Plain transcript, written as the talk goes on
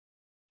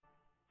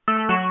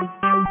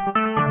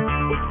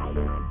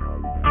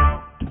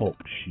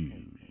Talk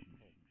Shoe.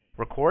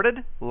 Recorded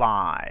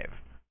live.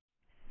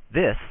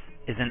 This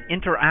is an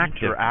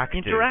interactive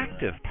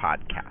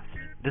podcast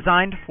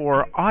designed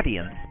for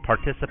audience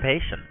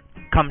participation.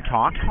 Come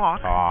talk,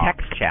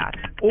 text chat,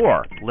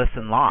 or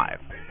listen live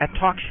at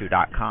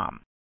TalkShoe.com.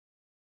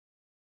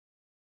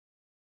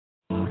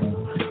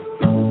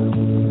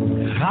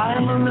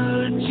 I'm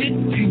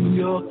allergic to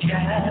your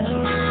cat.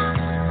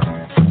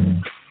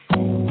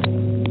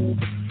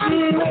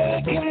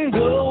 Make him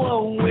go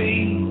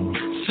away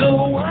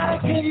so I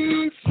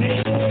can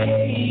say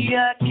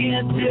I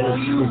can't tell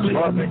you and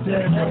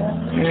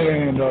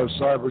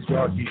cyber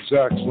jockey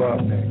Zach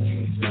Slotnick.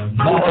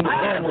 On the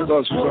phone with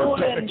us is our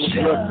technical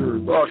director,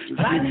 Dr.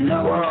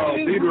 Dieter. Wow,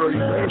 Dieter, are you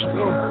there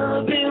still?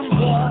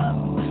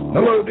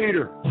 Hello,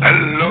 Dieter.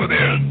 Hello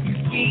there.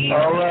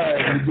 All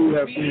right, we do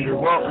have Dieter.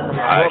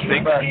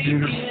 Welcome back,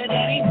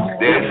 Dieter.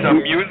 There's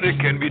some music.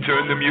 Can we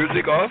turn the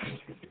music off?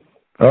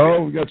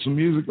 Oh, we got some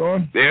music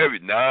on?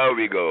 Now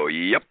we go.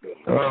 Yep.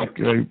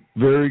 Okay,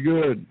 very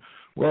good.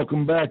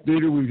 Welcome back,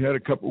 Dieter. We've had a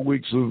couple of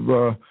weeks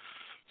of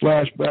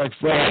Flashback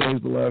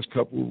Fridays the last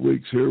couple of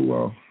weeks here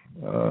while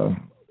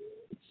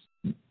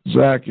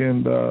Zach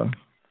and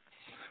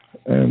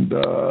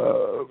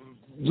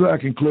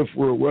Cliff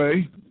were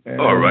away. And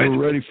all right.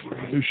 We're ready for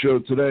a new show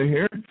today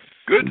here.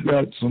 Good. We've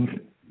got some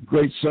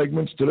great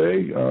segments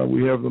today.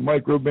 We have the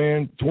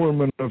Microband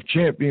Tournament of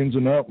Champions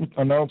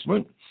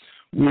announcement.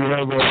 We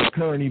have our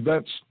current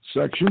events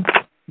section.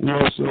 We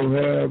also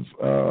have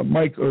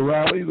Mike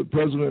O'Reilly, the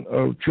president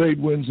of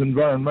Tradewinds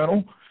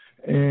Environmental,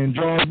 and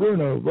John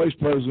Bruno, vice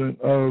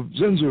president of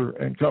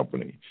Zinsser and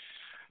Company.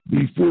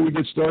 Before we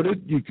get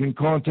started, you can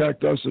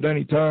contact us at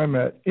any time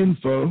at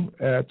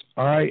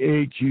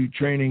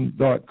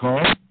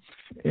info@iaqtraining.com.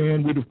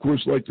 And we'd, of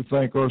course, like to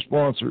thank our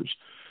sponsors.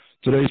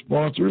 Today's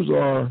sponsors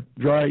are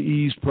Dry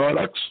Ease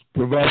Products,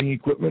 providing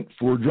equipment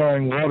for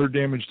drying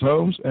water-damaged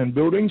homes and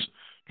buildings.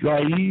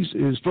 Dry Ease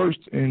is first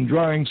in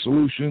drying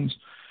solutions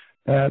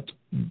at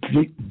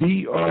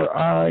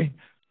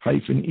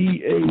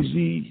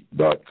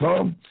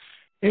DRI-EAZ.com.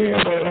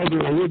 And our other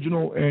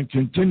original and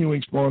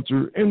continuing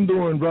sponsor,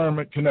 Indoor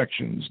Environment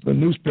Connections, the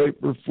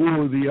newspaper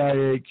for the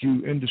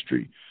IAQ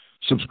industry.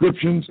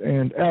 Subscriptions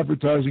and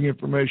advertising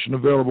information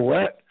available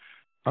at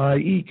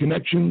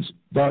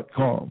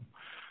ieconnections.com.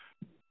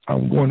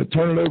 I'm going to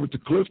turn it over to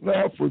Cliff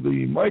now for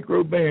the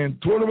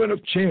Microband Tournament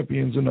of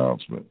Champions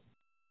announcement.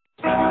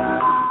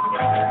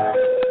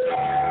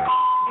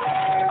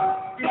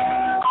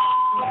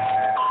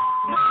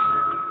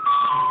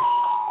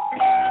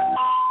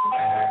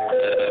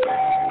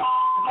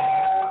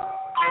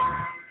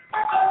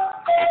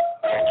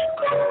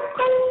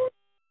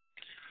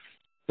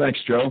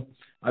 Thanks, Joe.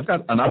 I've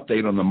got an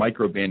update on the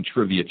Microband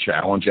Trivia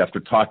Challenge. After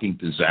talking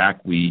to Zach,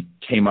 we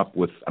came up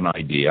with an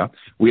idea.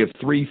 We have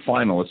 3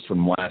 finalists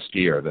from last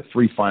year. The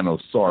 3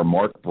 finalists are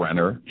Mark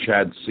Brenner,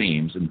 Chad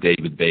Seams, and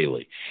David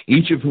Bailey,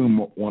 each of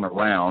whom won a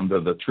round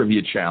of the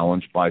Trivia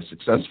Challenge by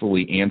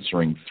successfully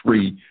answering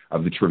 3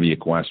 of the trivia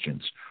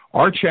questions.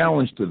 Our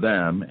challenge to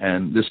them,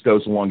 and this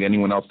goes along to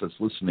anyone else that's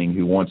listening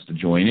who wants to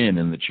join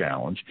in the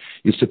challenge,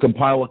 is to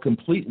compile a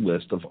complete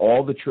list of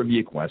all the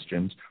trivia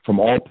questions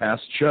from all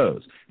past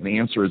shows and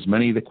answer as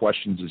many of the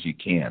questions as you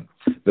can.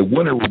 The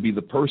winner will be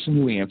the person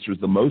who answers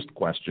the most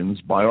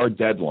questions by our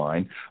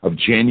deadline of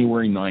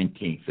January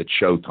 19th at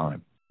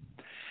showtime.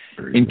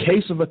 In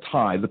case of a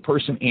tie, the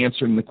person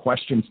answering the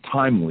questions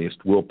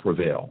timeliest will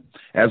prevail.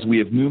 As we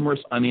have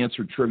numerous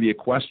unanswered trivia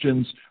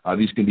questions,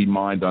 these can be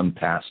mined on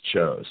past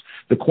shows.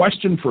 The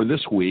question for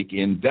this week,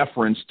 in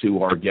deference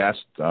to our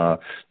guest,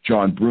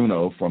 John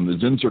Bruno from the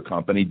Zinsser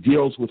Company,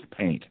 deals with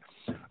paint.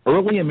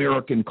 Early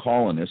American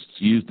colonists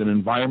used an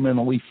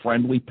environmentally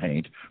friendly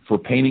paint for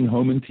painting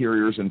home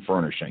interiors and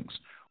furnishings.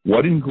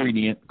 What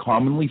ingredient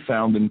commonly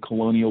found in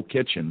colonial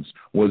kitchens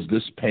was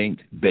this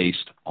paint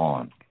based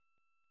on?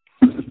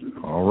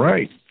 All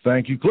right.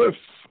 Thank you, Cliff.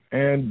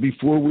 And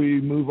before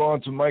we move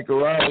on to Mike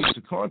O'Reilly,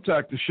 to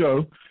contact the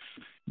show,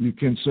 you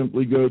can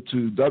simply go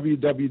to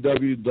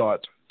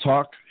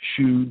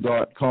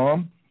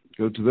www.talkshoe.com,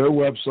 go to their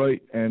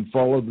website, and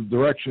follow the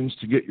directions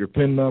to get your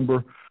PIN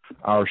number.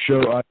 Our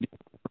show ID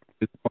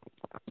is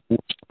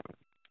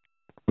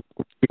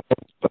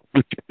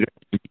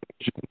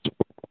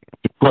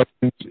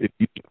questions if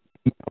you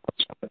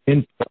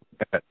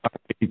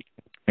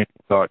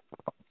info@iaqtraining.com.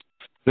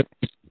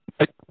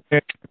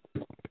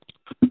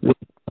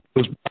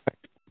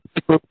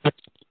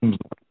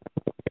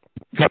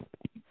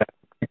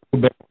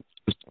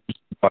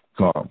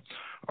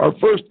 Our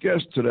first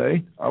guest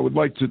today, I would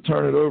like to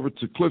turn it over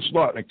to Cliff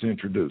Slotnick to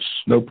introduce.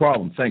 No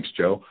problem. Thanks,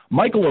 Joe.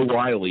 Michael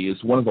O'Reilly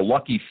is one of the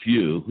lucky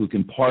few who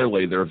can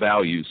parlay their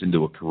values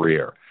into a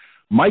career.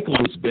 Michael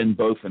has been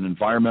both an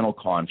environmental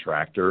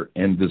contractor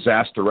and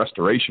disaster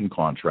restoration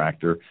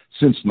contractor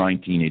since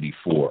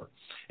 1984.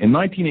 In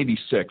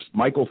 1986,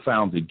 Michael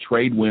founded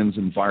Tradewinds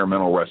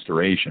Environmental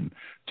Restoration,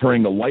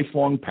 turning a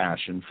lifelong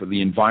passion for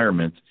the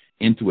environment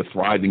into a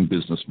thriving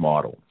business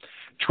model.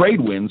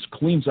 Tradewinds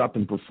cleans up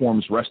and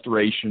performs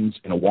restorations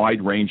in a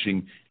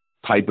wide-ranging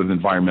type of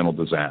environmental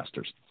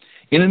disasters.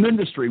 In an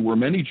industry where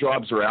many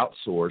jobs are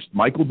outsourced,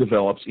 Michael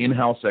develops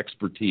in-house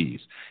expertise.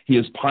 He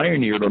has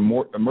pioneered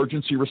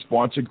emergency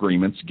response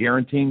agreements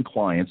guaranteeing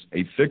clients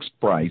a fixed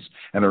price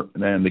and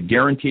a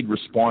guaranteed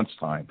response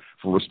time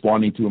for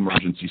responding to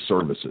emergency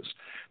services.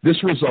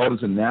 This result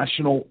is a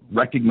national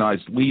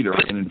recognized leader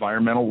in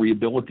environmental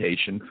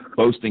rehabilitation,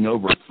 boasting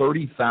over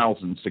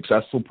 30,000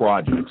 successful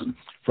projects,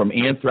 from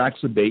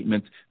anthrax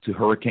abatement to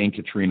Hurricane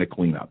Katrina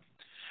cleanup.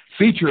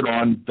 Featured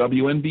on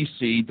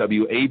WNBC,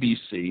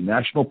 WABC,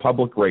 National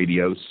Public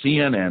Radio,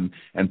 CNN,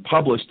 and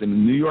published in the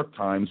New York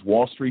Times,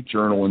 Wall Street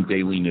Journal, and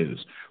Daily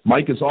News.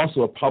 Mike is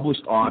also a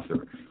published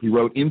author. He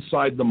wrote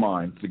Inside the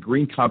Mine, The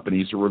Green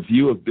Companies, a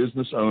review of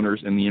business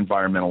owners in the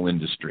environmental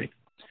industry.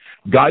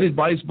 Guided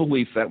by his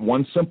belief that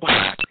one simple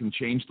act can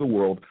change the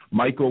world,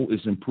 Michael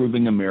is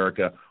improving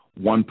America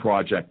one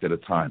project at a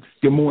time.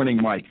 Good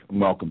morning, Mike, and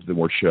welcome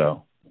to our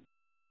show.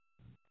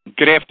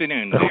 Good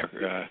afternoon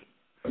there,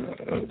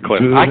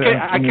 Cliff.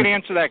 I could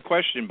answer that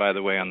question, by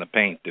the way, on the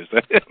paint. Is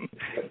that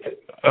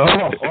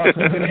I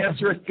can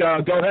answer it.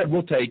 Go ahead.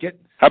 We'll take it.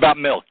 How about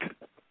milk?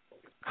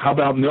 How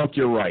about milk?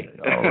 You're right.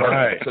 All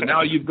right. So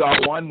now you've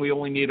got one. We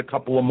only need a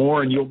couple of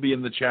more, and you'll be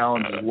in the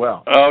challenge as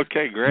well.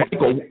 Okay, great.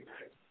 Michael,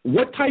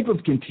 what type of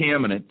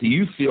contaminant do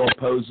you feel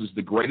poses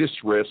the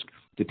greatest risk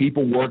to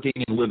people working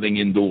and living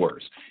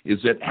indoors? Is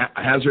it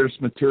hazardous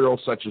materials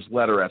such as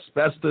lead or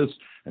asbestos,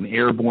 an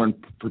airborne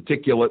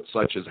particulate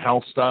such as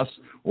house dust,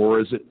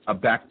 or is it a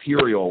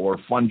bacterial or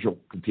fungal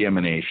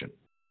contamination?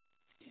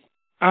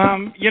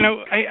 I'm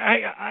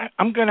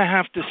going to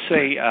have to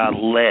say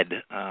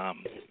lead,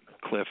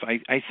 Cliff.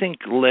 I think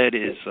lead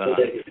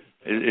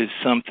is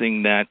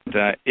something that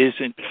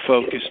isn't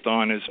focused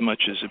on as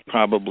much as it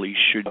probably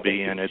should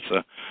be, and it's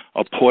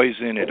a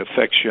poison. It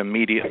affects you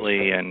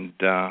immediately, and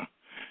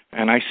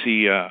I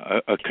see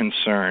a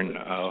concern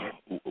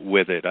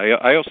with it.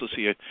 I also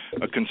see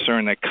a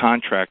concern that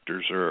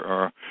contractors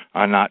are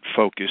not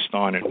focused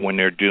on it when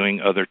they're doing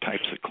other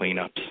types of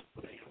cleanups.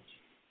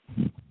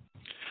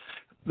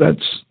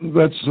 That's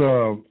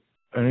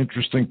an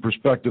interesting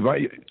perspective.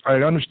 I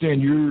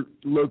understand you're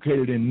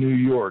located in New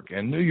York,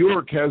 and New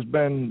York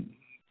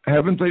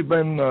haven't they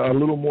been a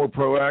little more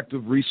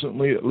proactive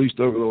recently, at least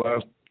over the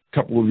last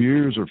couple of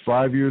years or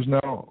 5 years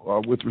now,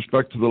 with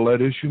respect to the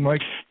lead issue,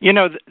 Mike?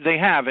 They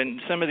have,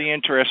 and some of the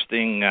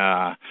interesting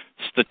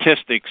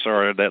statistics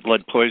are that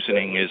lead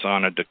poisoning is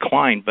on a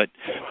decline. But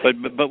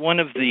one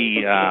of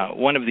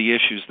the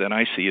issues that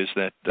I see is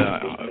that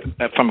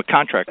from a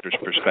contractor's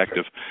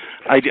perspective,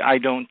 I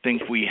don't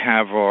think we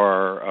have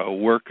our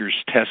workers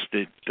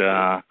tested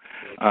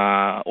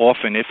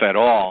often, if at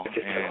all,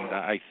 and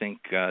I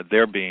think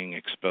they're being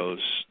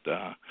exposed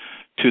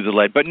to the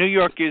lead. But New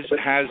York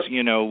has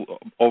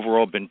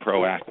overall been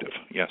proactive.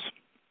 Yes.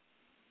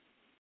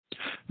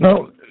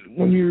 Now,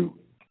 when you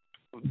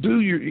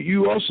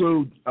you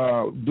also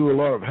do a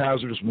lot of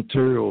hazardous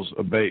materials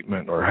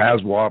abatement, or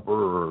HAZWOP,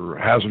 or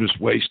hazardous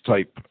waste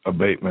type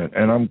abatement,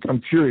 and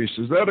I'm curious,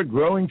 is that a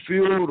growing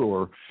field,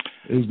 or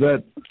is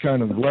that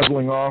kind of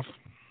leveling off?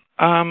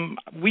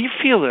 We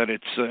feel that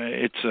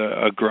it's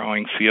a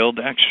growing field,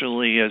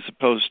 actually, as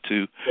opposed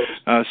to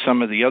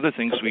some of the other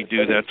things we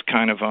do that's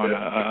kind of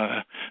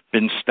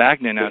been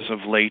stagnant as of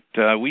late.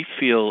 We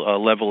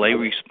feel level A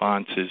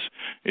response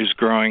is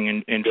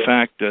growing. In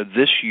fact,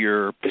 this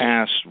year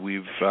past,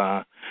 we've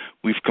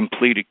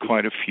completed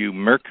quite a few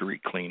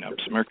mercury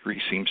cleanups.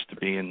 Mercury seems to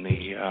be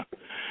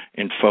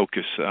in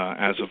focus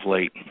as of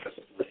late.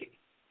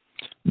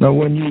 Now,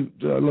 when you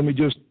let me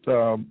just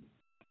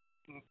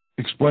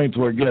explain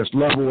to our guests,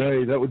 level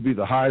A, that would be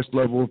the highest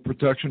level of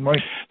protection,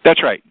 Mike?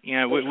 That's right.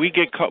 Yeah, we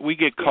get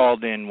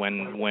called in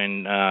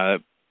when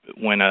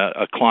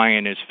a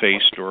client is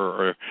faced,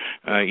 or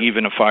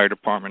even a fire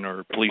department or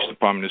a police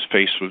department is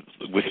faced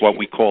with what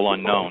we call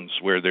unknowns,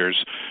 where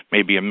there's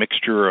maybe a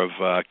mixture of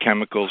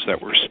chemicals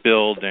that were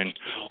spilled, and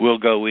we'll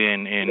go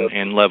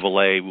in level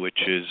A,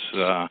 which is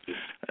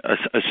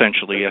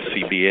essentially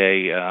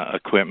SCBA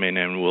equipment,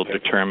 and we'll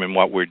determine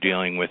what we're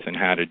dealing with and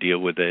how to deal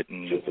with it,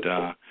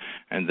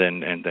 and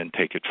then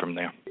take it from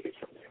there.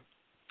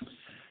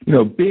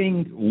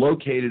 Being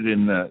located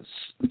in the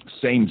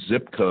same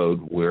zip code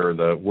where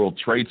the World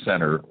Trade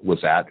Center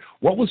was at,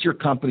 what was your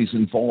company's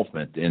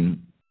involvement in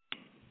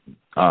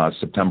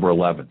September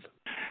 11th?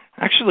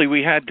 Actually,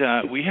 we had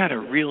a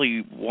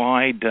really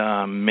wide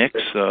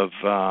mix of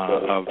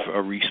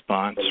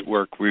response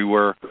work. We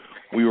were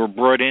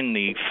brought in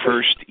the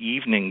first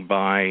evening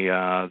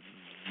by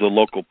the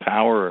local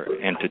power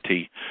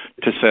entity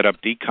to set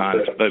up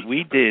decons, but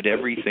we did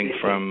everything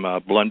from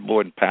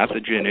bloodborne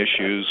pathogen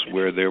issues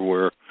where there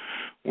were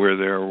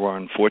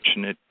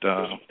unfortunate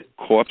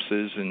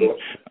corpses, and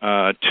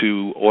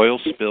to oil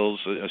spills.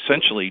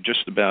 Essentially,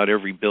 just about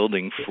every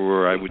building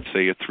for, I would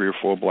say, a 3 or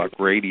 4 block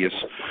radius,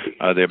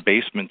 their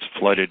basements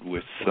flooded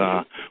with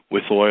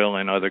oil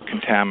and other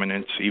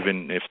contaminants,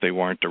 even if they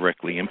weren't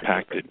directly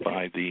impacted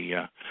by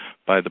the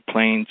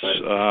planes.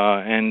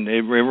 And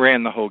it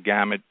ran the whole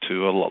gamut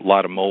to a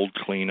lot of mold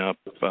cleanup.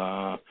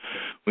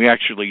 We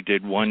actually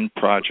did one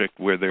project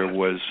where there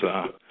was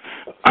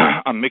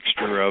a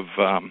mixture of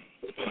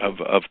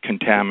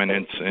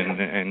contaminants,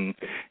 and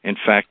in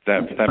fact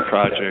that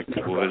project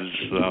was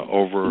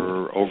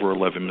over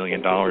 $11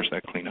 million,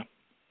 that cleanup.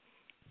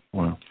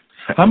 Wow.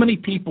 How many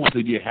people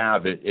did you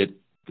have at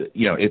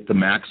the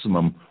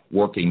maximum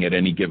working at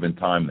any given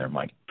time there,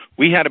 Mike?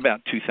 We had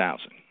about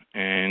 2,000,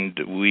 and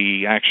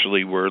we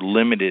actually were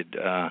limited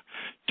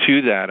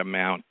to that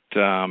amount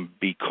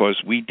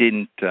because we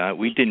didn't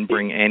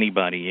bring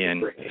anybody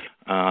in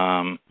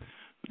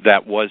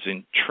that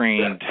wasn't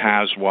trained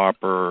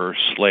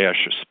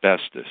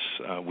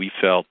HAZWOPER/asbestos. We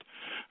felt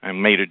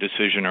and made a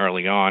decision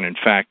early on. In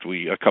fact,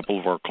 a couple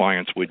of our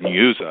clients wouldn't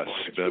use us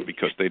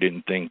because they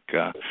didn't think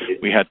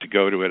we had to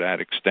go to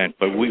that extent.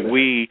 But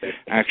we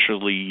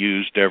actually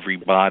used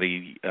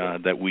everybody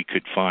that we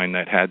could find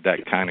that had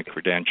that kind of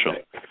credential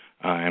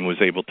and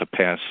was able to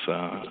pass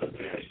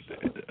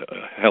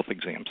health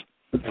exams.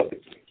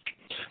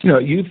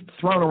 You've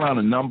thrown around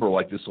a number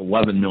like this,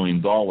 $11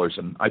 million,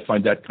 and I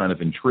find that kind of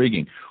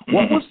intriguing.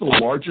 What was the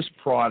largest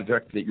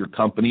project that your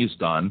company has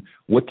done?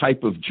 What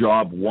type of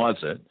job was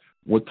it?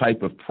 What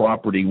type of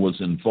property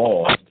was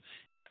involved?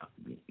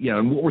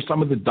 And what were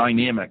some of the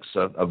dynamics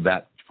of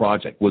that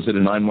project? Was it a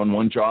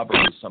 911 job or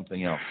was it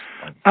something else?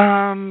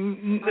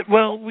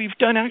 Well, we've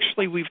done a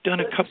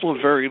couple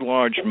of very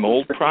large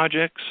mold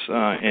projects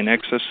in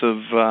excess of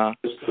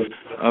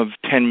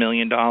 $10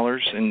 million,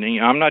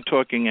 and I'm not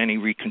talking any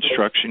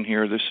reconstruction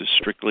here. This is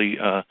strictly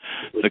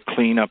the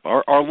cleanup.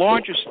 Our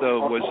largest,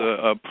 though, was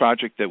a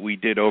project that we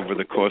did over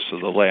the course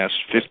of the last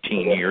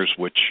 15 years,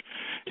 which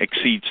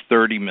exceeds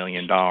 $30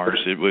 million.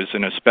 It was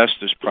an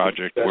asbestos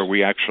project where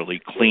we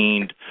actually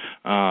cleaned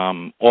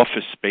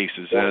office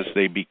spaces as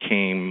they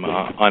became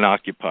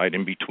unoccupied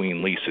in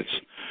between leases.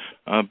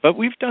 But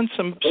we've done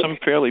some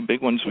fairly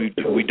big ones. We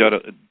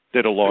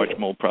did a large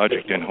mold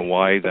project in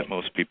Hawaii that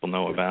most people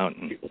know about,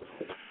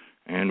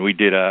 and we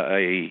did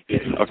a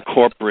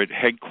corporate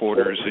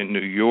headquarters in New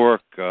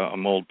York, a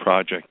mold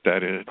project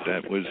that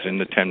was in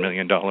the $10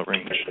 million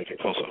range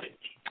also.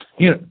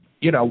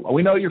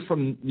 We know you're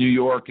from New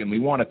York, and we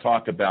want to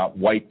talk about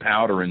white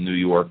powder in New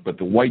York, but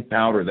the white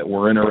powder that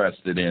we're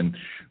interested in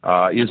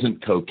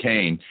isn't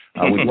cocaine.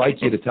 We'd like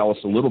you to tell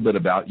us a little bit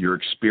about your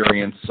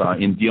experience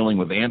in dealing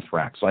with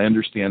anthrax. I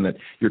understand that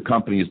your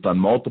company has done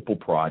multiple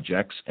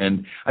projects,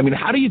 and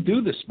how do you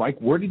do this, Mike?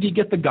 Where did you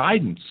get the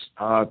guidance,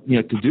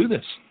 to do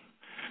this?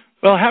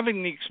 Well,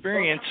 having the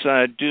experience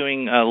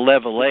doing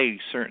Level A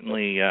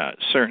certainly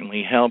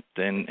helped,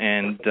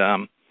 and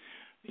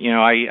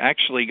I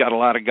actually got a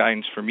lot of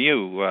guidance from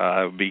you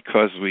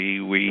because we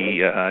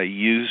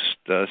used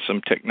some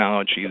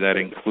technology that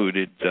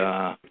included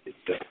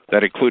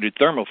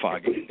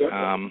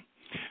thermofogging.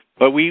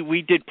 But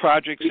we did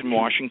projects in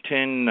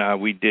Washington.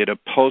 We did a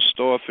post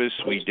office.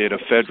 We did a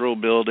federal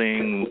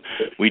building.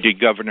 We did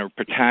Governor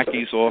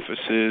Pataki's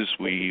offices.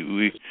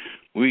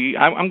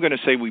 I'm going to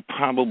say we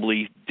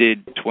probably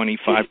did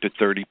 25 to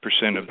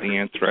 30% of the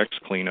anthrax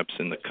cleanups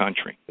in the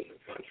country.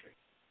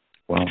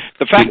 Well,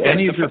 the fact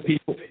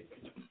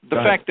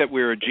that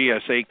we're a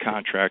GSA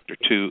contractor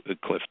too,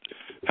 Cliff,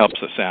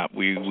 helps us out.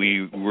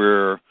 We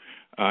were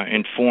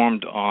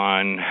informed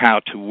on how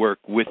to work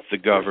with the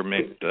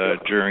government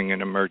during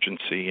an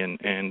emergency,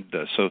 and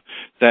so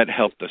that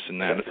helped us in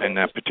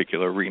that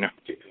particular arena.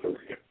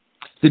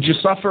 Did you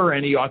suffer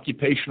any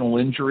occupational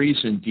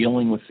injuries in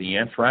dealing with the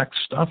anthrax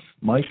stuff,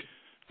 Mike?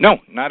 No,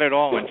 not at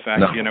all. In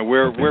fact,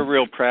 we're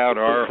real proud.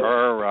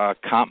 Our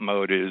comp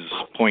mode is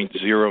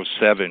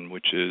 0.07,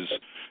 which is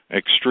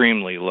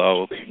extremely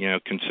low,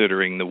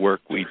 considering the work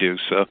we do.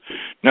 So,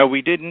 no,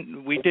 we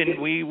didn't. We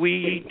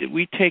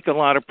take a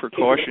lot of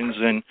precautions,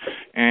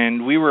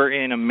 and we were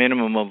in a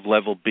minimum of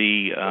Level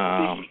B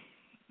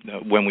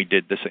when we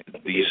did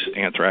these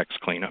anthrax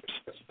cleanups.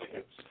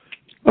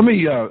 Let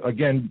me,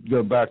 again,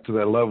 go back to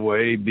that Level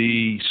A,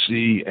 B,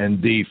 C, and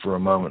D for a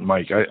moment,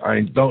 Mike. I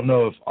don't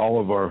know if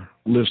all of our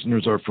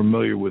listeners are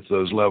familiar with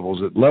those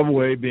levels. At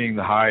Level A being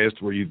the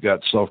highest, where you've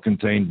got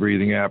self-contained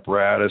breathing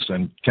apparatus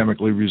and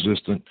chemically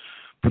resistant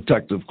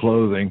protective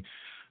clothing.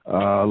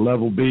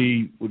 Level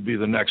B would be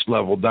the next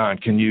level down.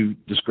 Can you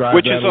describe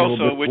that a little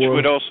bit? Which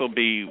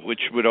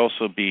would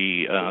also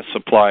be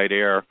supplied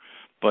air,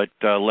 but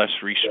less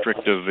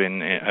restrictive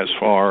as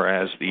far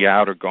as the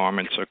outer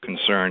garments are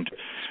concerned.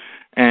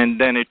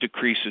 And then it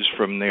decreases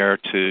from there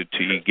to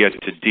you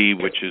get to D,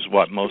 which is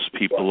what most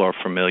people are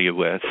familiar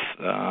with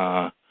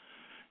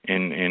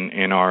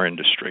in our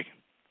industry.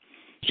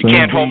 You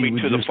can't hold me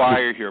to the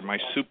fire here. My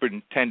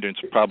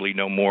superintendents probably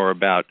know more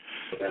about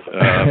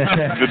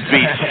the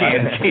B, C,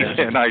 and D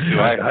than I do.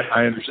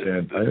 I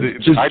understand.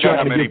 I don't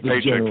have many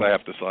paychecks I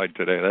have to sign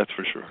today, that's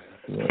for sure.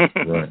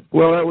 Right.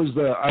 Well, I was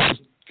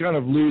kind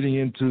of leading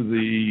into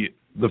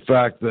the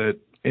fact that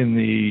in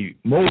the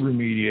mold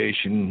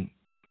remediation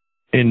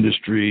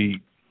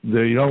industry,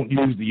 they don't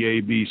use the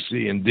A, B,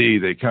 C, and D.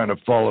 They kind of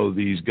follow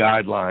these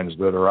guidelines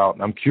that are out.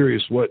 And I'm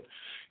curious what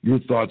your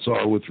thoughts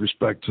are with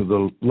respect to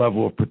the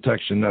level of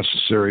protection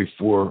necessary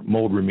for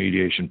mold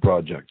remediation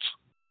projects.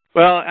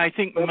 Well, I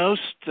think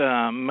most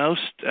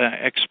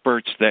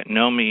experts that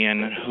know me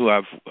and who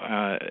I've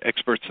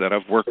experts that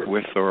I've worked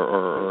with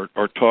or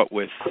taught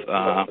with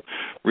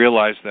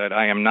realize that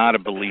I am not a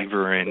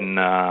believer in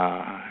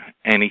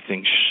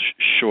anything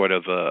short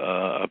of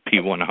a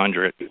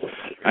P100.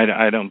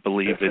 I don't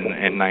believe in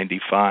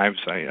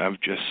 95s.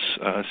 I've just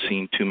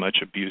seen too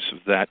much abuse of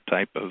that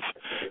type of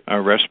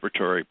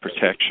respiratory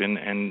protection,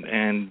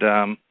 and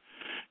I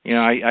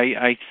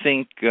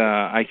think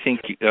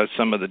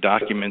some of the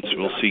documents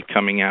we'll see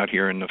coming out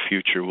here in the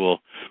future will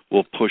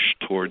push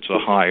towards a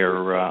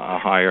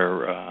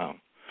higher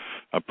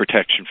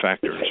protection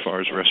factor as far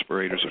as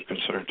respirators are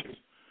concerned.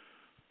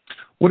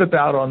 What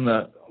about on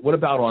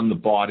the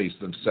bodies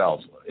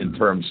themselves? In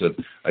terms of,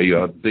 are you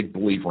a big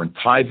believer in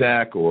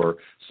Tyvek or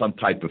some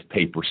type of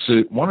paper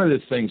suit? One of the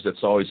things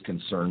that's always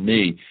concerned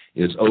me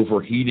is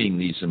overheating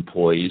these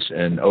employees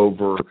and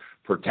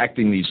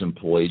protecting these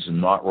employees and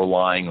not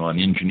relying on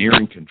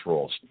engineering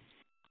controls.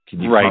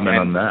 Can you comment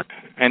on that?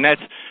 And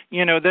that's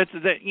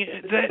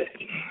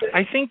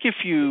I think if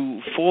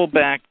you fall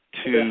back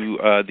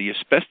to the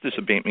asbestos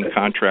abatement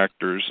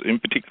contractors, in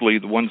particular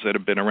the ones that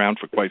have been around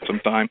for quite some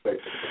time,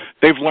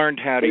 they've learned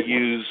how to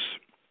use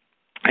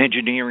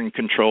engineering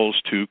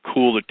controls to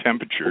cool the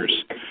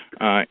temperatures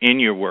in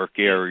your work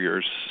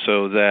areas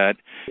so that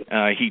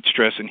heat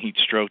stress and heat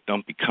stroke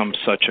don't become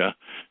such a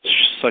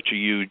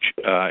huge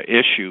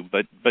issue.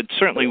 But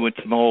certainly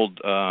with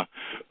mold,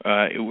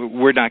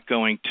 we're not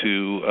going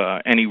to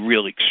any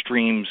real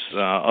extremes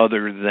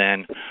other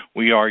than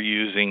we are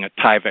using a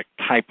Tyvek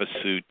type of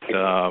suit,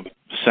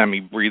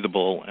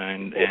 semi-breathable,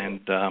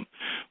 and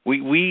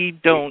we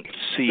don't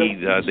see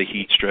the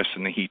heat stress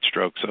and the heat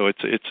stroke, so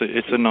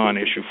it's a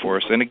non-issue for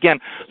us. And again,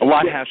 a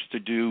lot has to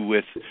do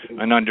with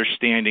an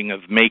understanding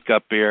of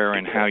makeup air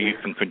and how you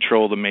can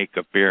control the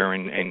makeup air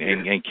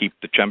and keep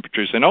the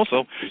temperatures, and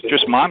also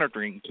just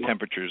monitoring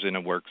temperatures in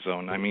a work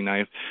zone. I mean,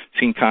 I've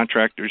seen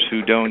contractors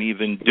who don't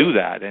even do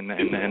that, and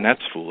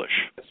that's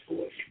foolish.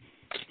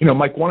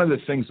 Mike, one of the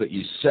things that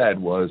you said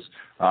was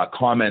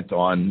comment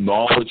on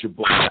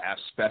knowledgeable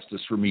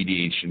asbestos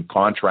remediation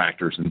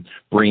contractors and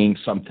bringing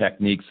some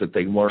techniques that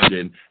they learned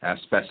in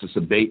asbestos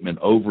abatement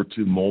over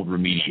to mold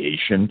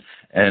remediation.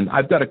 And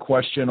I've got a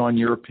question on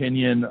your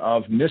opinion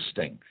of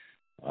misting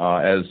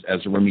as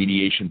a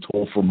remediation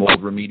tool for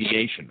mold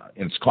remediation.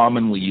 It's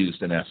commonly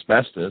used in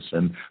asbestos,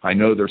 and I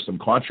know there's some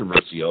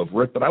controversy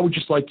over it, but I would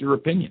just like your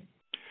opinion.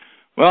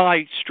 Well,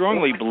 I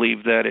strongly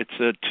believe that it's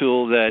a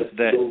tool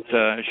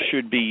that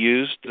should be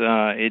used.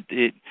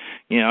 Again,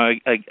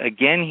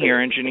 here,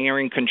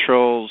 engineering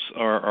controls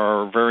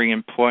are very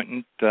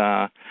important,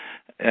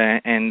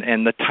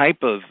 and the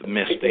type of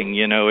misting.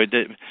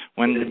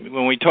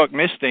 When we talk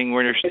misting,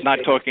 we're not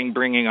talking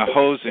bringing a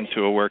hose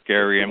into a work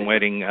area and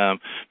wetting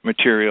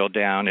material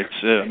down.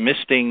 It's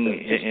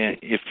misting.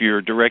 If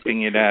you're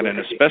directing it at an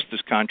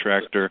asbestos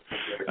contractor,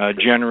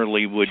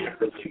 generally would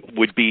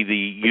be the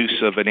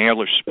use of an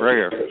airless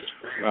sprayer,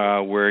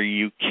 where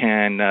you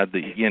can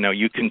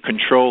you can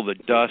control the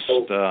dust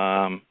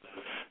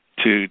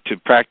to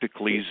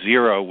practically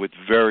zero with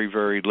very,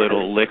 very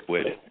little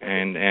liquid,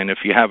 and if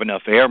you have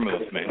enough air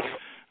movement,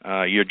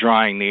 you're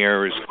drying the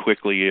air as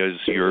quickly as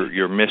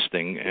you're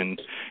misting,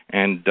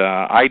 and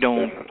I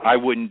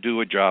wouldn't do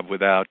a job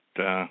without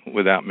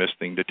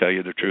misting. To tell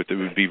you the truth, it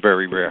would be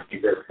very rare.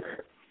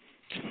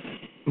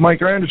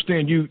 Mike, I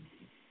understand you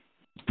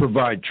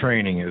provide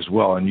training as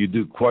well, and you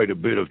do quite a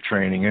bit of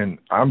training, and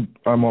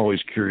I'm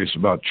always curious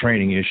about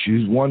training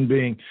issues. One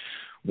being,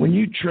 when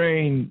you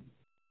train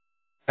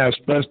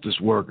asbestos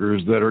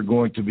workers that are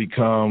going to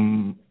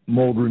become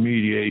mold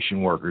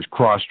remediation workers,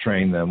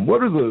 cross-train them,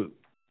 what are the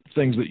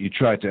things that you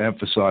try to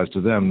emphasize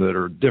to them that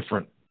are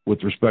different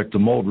with respect to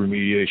mold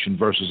remediation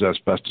versus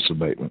asbestos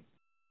abatement?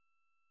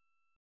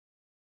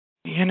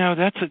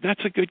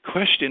 That's a good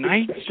question.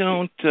 I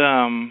don't,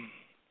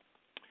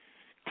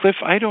 Cliff,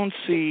 I don't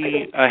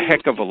see a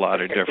heck of a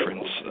lot of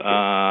difference.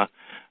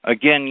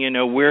 Again,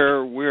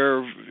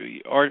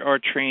 our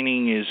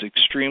training is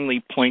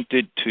extremely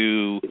pointed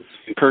to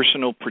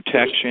personal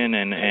protection,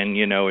 and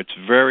it's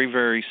very,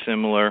 very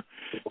similar,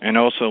 and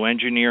also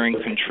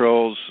engineering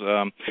controls.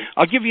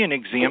 I'll give you an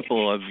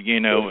example of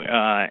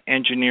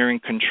engineering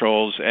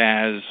controls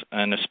as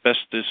an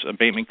asbestos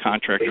abatement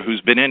contractor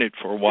who's been in it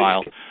for a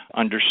while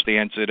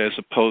understands it, as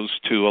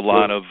opposed to a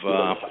lot of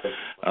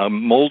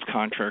mold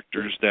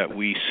contractors that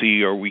we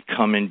see or we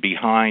come in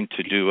behind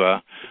to do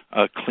a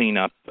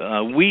cleanup.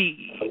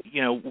 We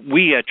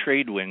at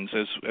Tradewinds,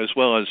 as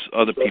well as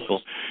other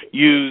people,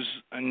 use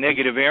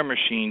negative air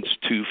machines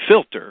to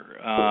filter,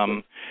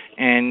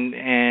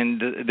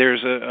 and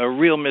there's a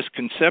real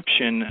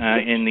misconception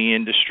in the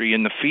industry,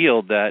 in the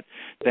field, that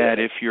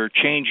if you're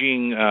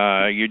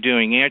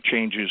doing air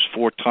changes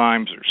 4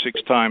 times or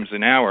 6 times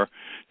an hour,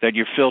 that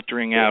you're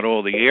filtering out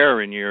all the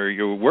air in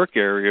your work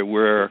area,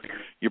 where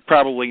you're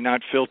probably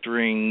not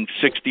filtering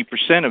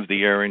 60% of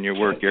the air in your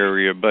work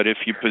area. But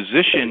if you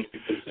position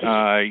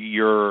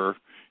your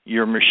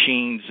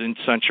machines in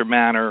such a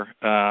manner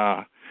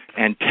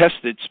and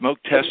smoke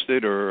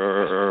tested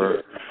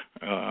or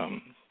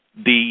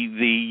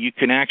you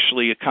can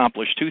actually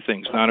accomplish two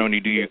things. Not only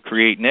do you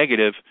create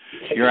negative,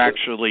 you're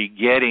actually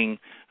getting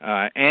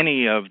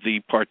any of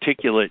the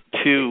particulate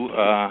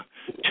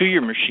to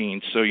your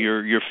machine, so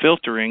you're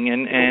filtering.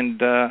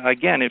 And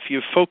again, if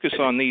you focus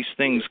on these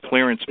things,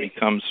 clearance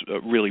becomes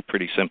really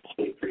pretty simple.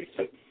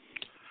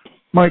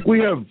 Mike, we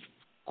have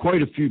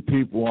quite a few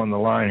people on the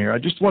line here. I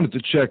just wanted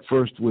to check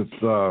first with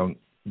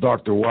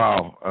Dr.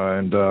 Wow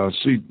and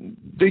see,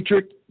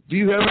 Dietrich, do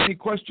you have any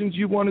questions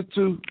you wanted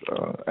to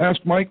ask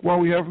Mike while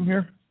we have him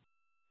here?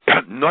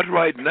 Not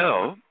right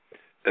now.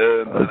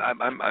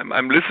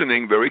 I'm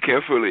listening very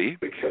carefully,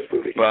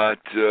 but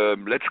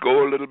let's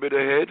go a little bit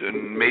ahead,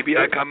 and maybe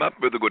I come up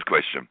with a good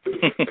question.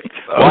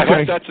 Well, I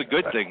hope that's a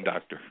good thing,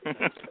 Doctor.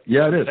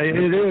 Yeah, it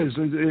is.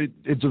 It is.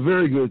 It's a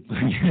very good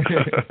thing.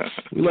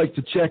 We like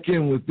to check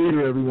in with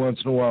Peter every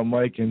once in a while,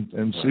 Mike,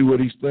 and see what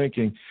he's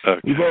thinking.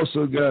 Okay. We've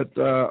also got,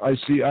 I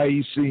see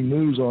IEC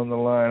News on the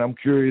line. I'm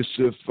curious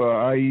if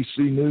IEC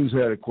News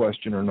had a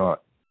question or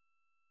not.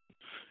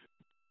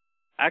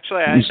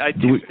 Actually, I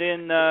tuned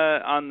in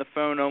on the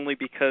phone only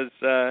because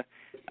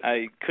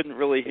I couldn't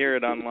really hear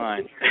it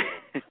online.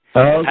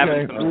 Okay.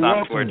 Having some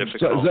software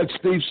difficulty. Is that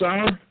Steve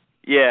Sauer?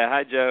 Yeah.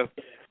 Hi, Joe.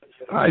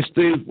 Hi,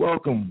 Steve.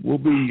 Welcome. We'll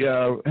be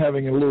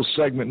having a little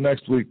segment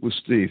next week with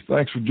Steve.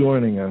 Thanks for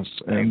joining us.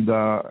 And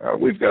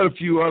we've got a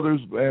few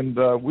others, and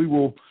we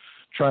will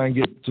try and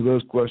get to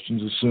those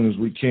questions as soon as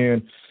we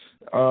can.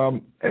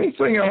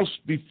 Anything else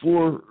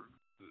before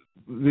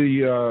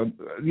the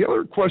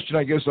other question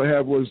I guess I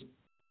had was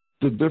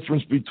the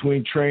difference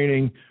between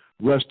training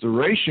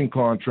restoration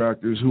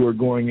contractors who are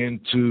going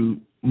into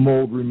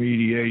mold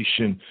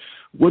remediation.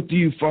 What do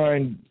you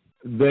find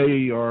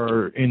they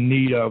are in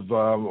need of,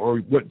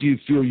 or what do you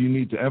feel you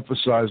need to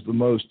emphasize the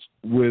most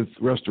with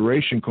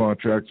restoration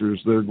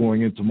contractors that are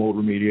going into mold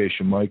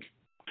remediation, Mike?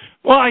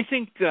 Well, I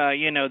think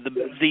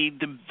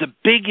the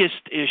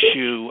biggest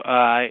issue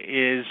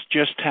is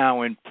just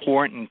how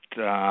important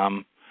the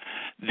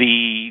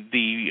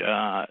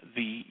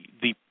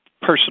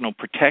personal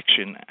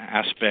protection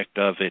aspect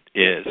of it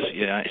is.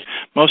 Yeah,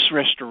 most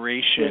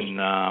restoration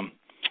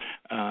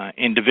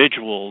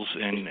individuals,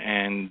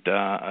 and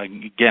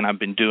again, I've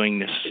been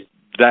doing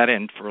that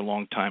end for a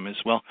long time as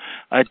well.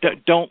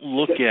 Don't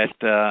look at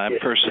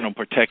personal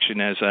protection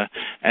as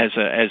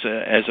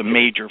a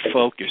major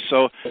focus.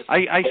 So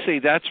I say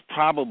that's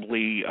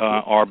probably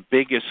our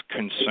biggest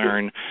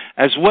concern,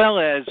 as well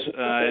as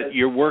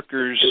your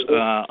workers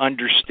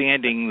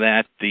understanding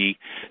that the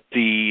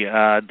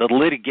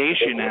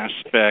litigation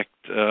aspect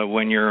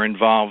when you're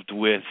involved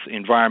with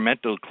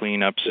environmental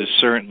cleanups is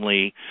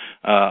certainly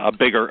a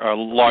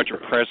larger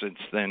presence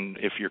than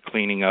if you're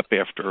cleaning up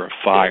after a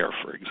fire,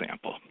 for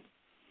example.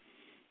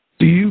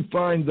 Do you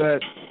find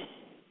that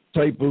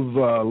type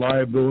of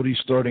liability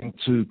starting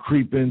to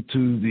creep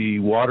into the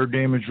water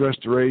damage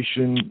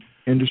restoration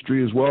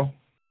industry as well?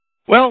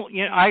 Well,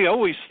 I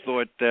always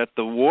thought that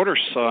the water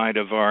side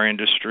of our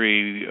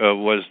industry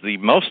was the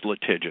most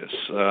litigious.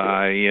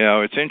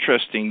 It's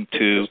interesting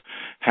to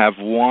have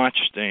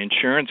watched the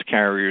insurance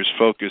carriers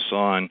focus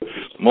on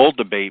mold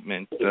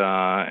abatement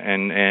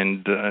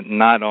and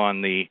not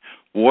on the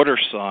water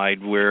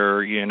side,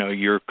 where you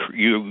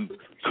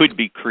could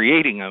be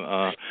creating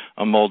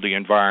a moldy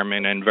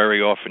environment, and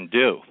very often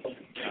do.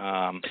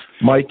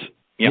 Mike,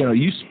 yep.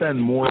 You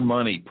spend more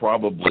money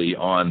probably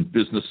on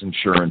business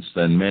insurance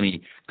than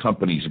many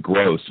companies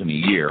gross in a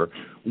year.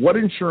 What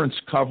insurance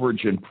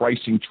coverage and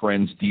pricing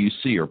trends do you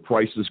see? Are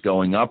prices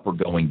going up or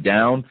going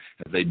down?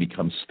 Have they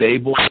become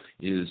stable?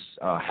 Is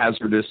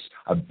hazardous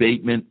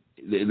abatement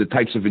the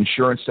types of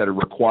insurance that are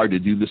required to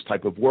do this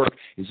type of work?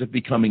 Is it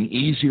becoming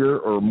easier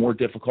or more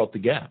difficult to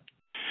get?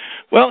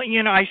 Well,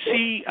 I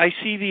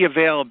see the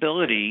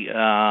availability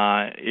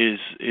is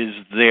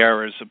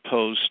there as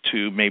opposed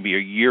to maybe a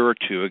year or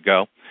two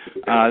ago,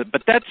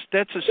 but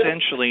that's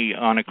essentially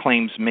on a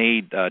claims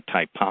made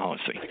type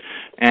policy,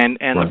 and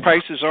right. The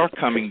prices are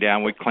coming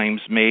down with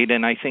claims made,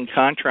 and I think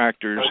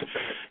contractors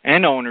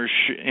and owners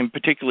in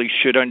particular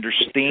should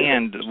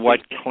understand what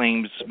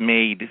claims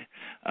made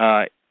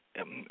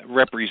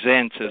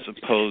represents as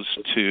opposed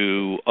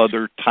to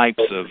other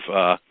types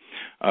of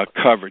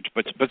coverage,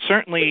 but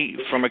certainly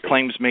from a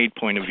claims made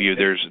point of view,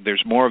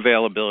 there's more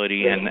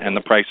availability and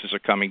the prices are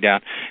coming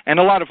down, and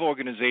a lot of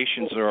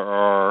organizations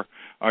are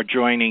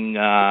joining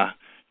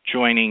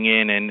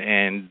in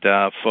and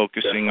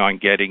focusing on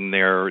getting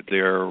their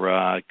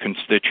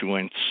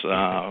constituents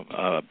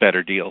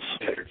better deals.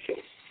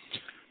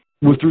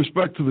 With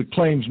respect to the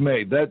claims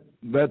made,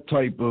 that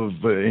type of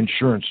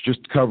insurance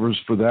just covers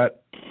for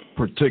that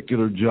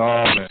particular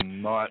job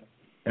and not.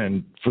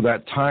 And for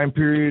that time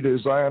period,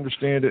 as I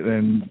understand it,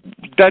 and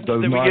that let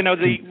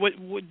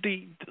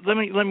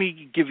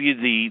me give you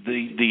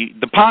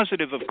the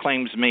positive of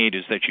claims made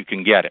is that you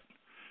can get it,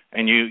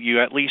 and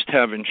you at least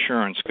have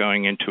insurance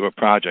going into a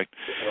project.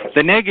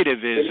 The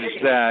negative is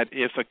that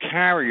if a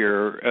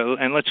carrier,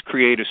 and let's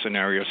create a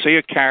scenario, say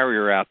a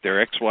carrier out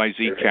there,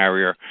 XYZ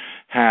carrier,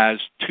 has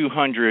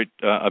 200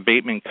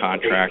 abatement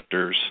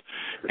contractors,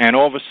 and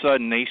all of a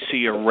sudden they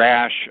see a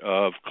rash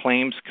of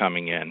claims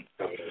coming in,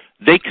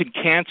 they could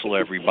cancel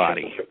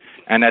everybody.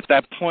 And at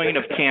that point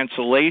of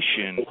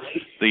cancellation,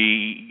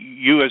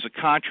 you as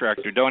a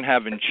contractor don't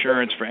have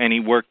insurance for any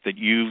work that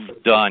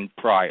you've done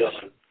prior.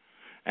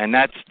 And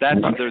that's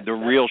the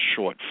real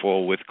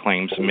shortfall with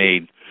claims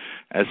made,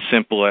 as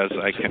simple as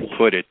I can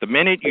put it. The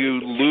minute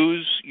you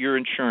lose your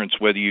insurance,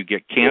 whether you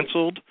get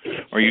canceled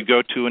or you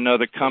go to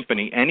another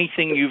company,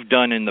 anything you've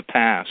done in the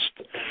past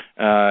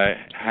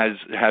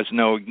has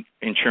no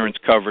insurance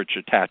coverage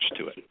attached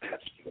to it.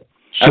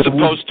 As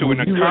opposed to an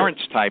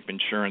occurrence-type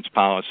insurance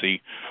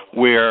policy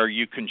where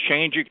you can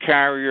change your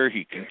carrier,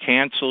 he can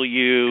cancel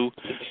you,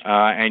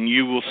 and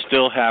you will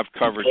still have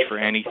coverage for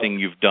anything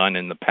you've done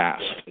in the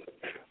past.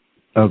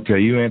 Okay,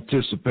 you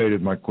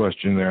anticipated my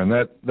question there, and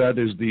that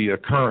is the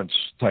occurrence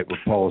type of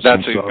policy.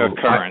 That's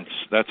occurrence.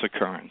 That's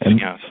occurrence,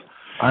 yes.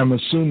 I'm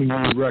assuming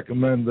you would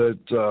recommend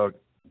that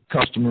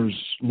customers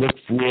look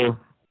for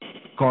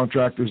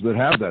contractors that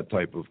have that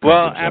type of coverage.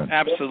 Well,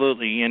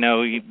 absolutely. You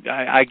know,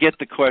 I get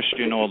the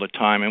question all the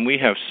time, and we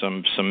have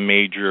some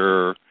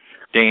major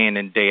day in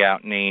and day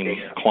out name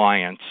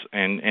clients,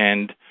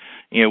 and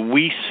you know,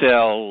 we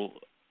sell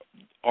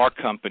our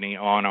company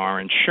on our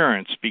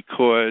insurance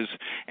because,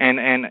 and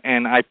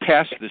I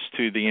pass this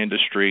to the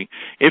industry,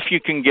 if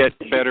you can get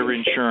better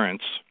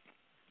insurance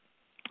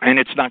and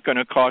it's not going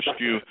to cost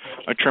you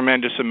a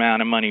tremendous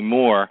amount of money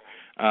more,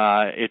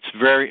 it's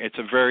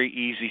a very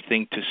easy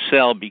thing to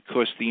sell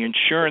because the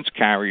insurance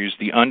carriers,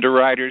 the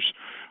underwriters,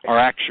 are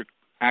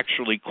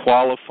actually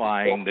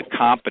qualifying the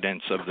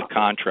competence of the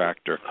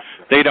contractor.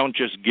 They don't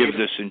just give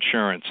this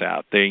insurance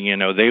out.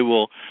 They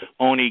will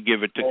only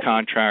give it to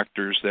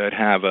contractors that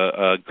have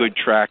a good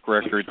track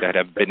record, that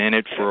have been in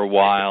it for a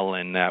while,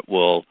 and that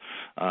will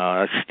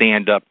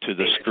stand up to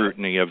the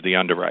scrutiny of the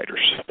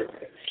underwriters.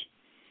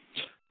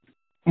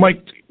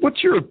 Mike,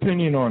 what's your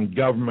opinion on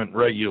government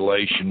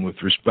regulation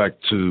with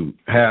respect to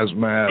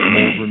hazmat,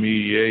 mold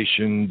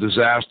remediation,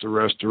 disaster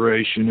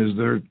restoration? Is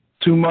there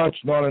too much,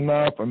 not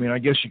enough? I mean, I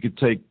guess you could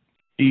take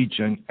each,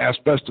 and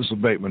asbestos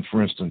abatement,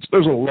 for instance.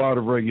 There's a lot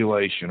of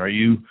regulation. Are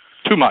you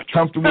too much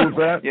comfortable with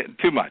that? Yeah,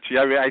 too much.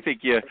 Yeah, I mean, I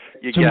think you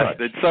guessed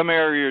it. In some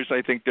areas,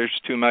 I think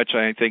there's too much.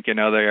 I think in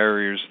other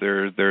areas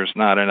there's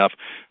not enough.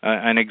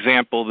 An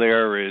example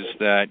there is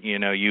that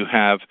you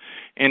have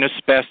in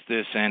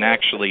asbestos, and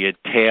actually it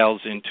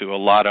tails into a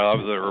lot of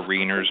other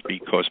arenas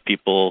because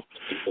people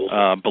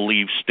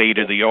believe state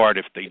of the art.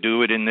 If they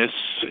do it in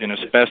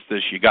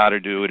asbestos, you got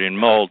to do it in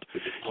mold.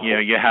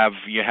 You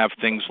have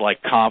things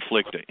like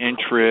conflict of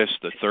interest.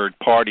 The third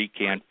party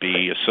can't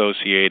be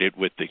associated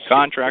with the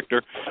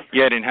contractor.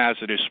 Yet in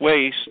hazardous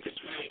waste,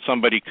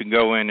 somebody could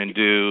go in and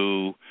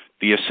do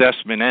the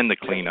assessment and the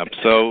cleanup.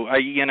 So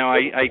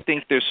I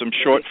think there's some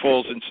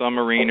shortfalls in some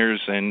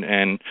arenas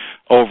and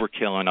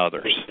overkill in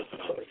others.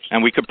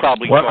 And we could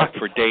probably talk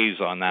for days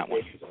on that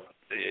one.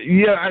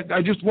 Yeah,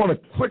 I just want a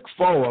quick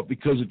follow-up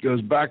because it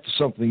goes back to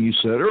something you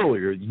said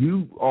earlier.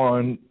 You,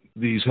 on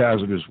these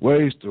hazardous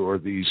waste or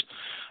these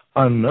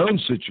unknown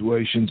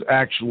situations,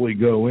 actually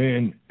go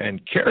in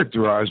and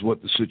characterize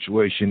what the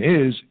situation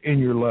is in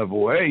your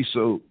level A.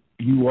 So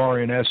you are,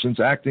 in essence,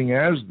 acting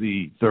as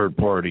the third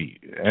party,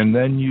 and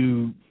then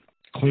you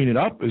clean it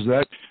up. Is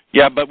that?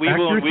 Yeah, but we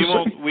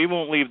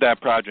won't leave that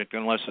project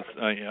unless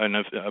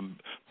a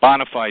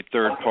bona fide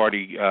third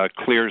party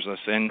clears us,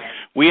 and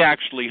we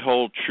actually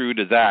hold true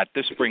to that.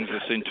 This brings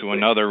us into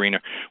another arena.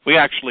 We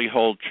actually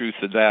hold true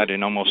to that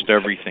in almost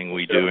everything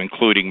we do,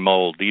 including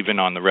mold, even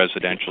on the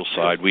residential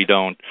side. We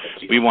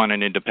want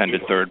an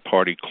independent third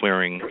party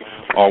clearing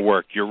our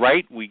work. You're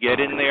right, we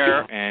get in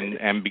there,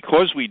 and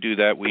because we do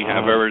that, we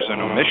have errors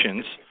and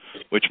omissions,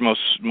 which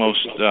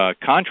most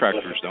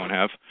contractors don't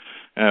have.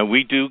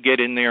 We do get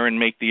in there and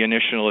make the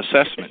initial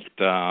assessment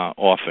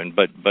often,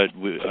 but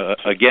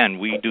again,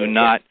 we do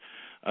not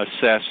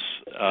assess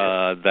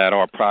that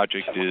our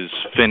project is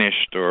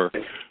finished or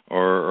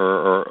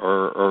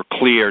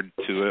cleared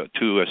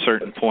to a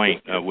certain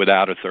point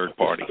without a third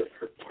party.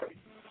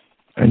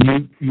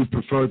 And you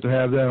prefer to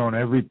have that on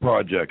every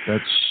project?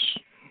 That's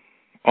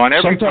on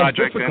every sometimes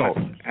project, difficult.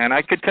 And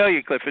I could tell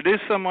you, Cliff, it is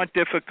somewhat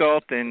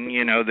difficult, and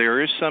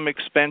there is some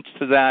expense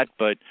to that.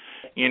 But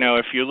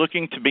if you're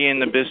looking to be in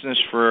the business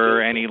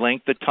for any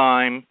length of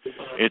time,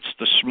 it's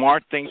the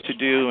smart thing to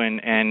do.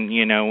 And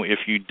if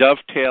you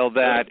dovetail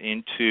that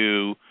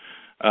into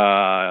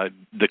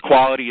the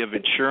quality of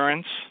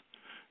insurance.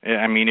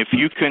 I mean, if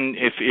you can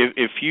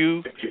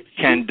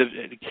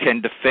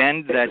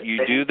defend that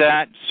you do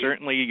that,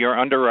 certainly your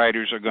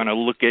underwriters are going to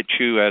look at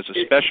you as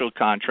a special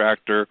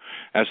contractor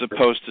as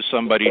opposed to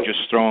somebody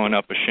just throwing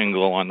up a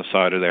shingle on the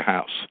side of their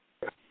house.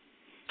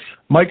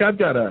 Mike,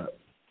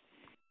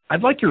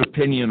 I'd like your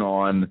opinion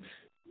on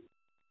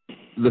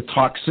the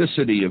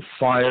toxicity of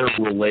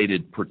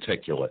fire-related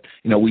particulate.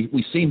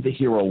 We seem to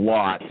hear a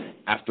lot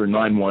after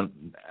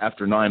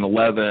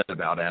 9/11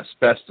 about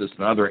asbestos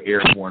and other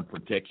airborne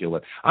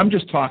particulate. I'm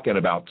just talking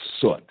about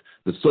soot,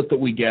 the soot that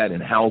we get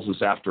in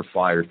houses after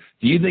fires.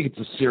 Do you think it's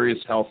a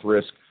serious health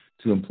risk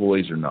to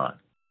employees or not?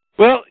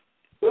 Well,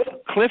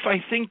 Cliff, I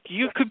think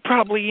you could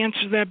probably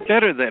answer that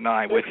better than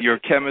I with your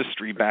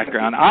chemistry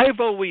background. I've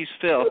always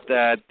felt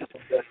that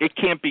it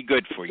can't be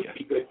good for you.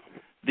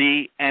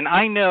 And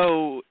I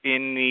know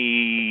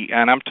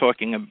and I'm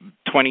talking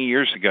 20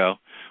 years ago,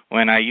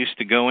 when I used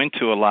to go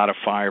into a lot of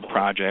fire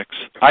projects,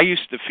 I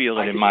used to feel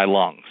it in my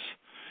lungs.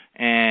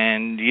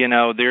 And,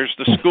 there's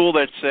the school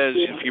that says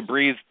if you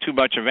breathe too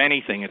much of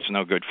anything, it's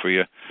no good for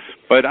you.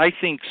 But I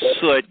think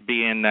soot,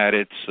 being that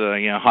it's,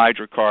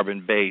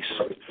 hydrocarbon based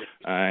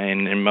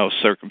in most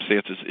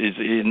circumstances,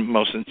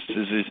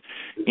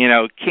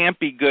 can't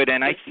be good.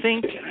 And I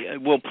think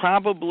we'll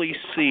probably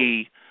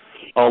see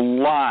a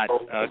lot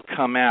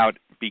come out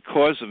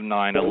because of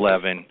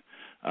 9/11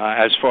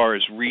 as far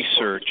as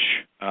research.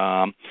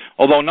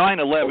 Although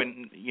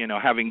 9/11,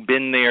 having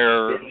been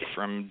there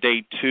from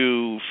day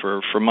 2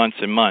 for months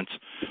and months,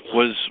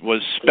 was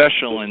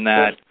special in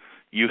that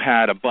you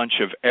had a bunch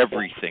of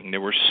everything.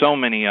 There were so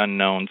many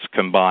unknowns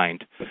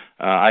combined.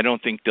 I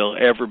don't think they'll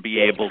ever be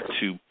able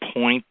to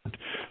point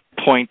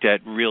at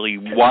really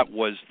what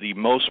was the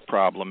most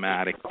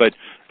problematic, but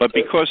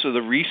because of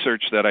the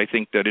research that I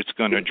think that it's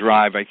going to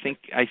drive, I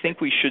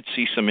think we should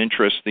see some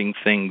interesting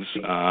things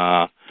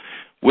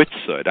with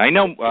soot. I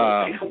know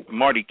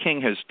Marty King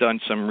has done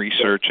some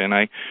research, and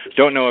I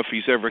don't know if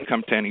he's ever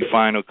come to any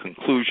final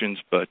conclusions,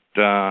 but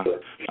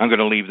I'm going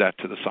to leave that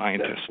to the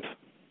scientist.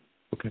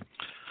 Okay.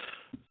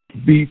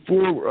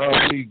 Before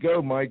we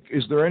go, Mike,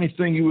 is there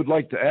anything you would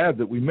like to add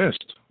that we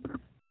missed?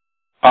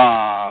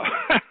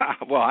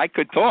 Well, I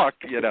could talk.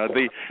 There's not.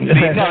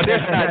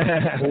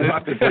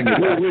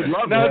 We'd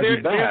love to have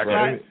you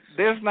back.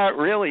 There's not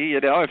really.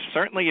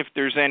 If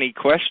there's any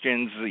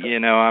questions,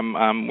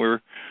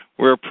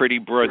 we're a pretty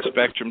broad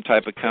spectrum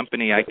type of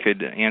company. I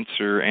could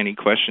answer any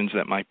questions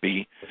that might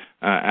be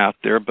out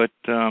there. But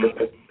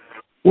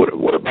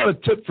what about a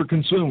tip for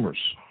consumers?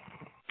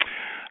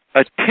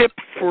 A tip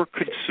for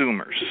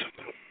consumers.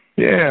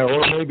 Yeah,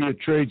 or maybe a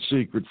trade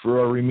secret for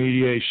our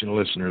remediation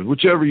listeners,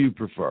 whichever you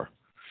prefer.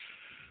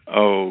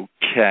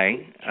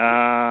 Okay.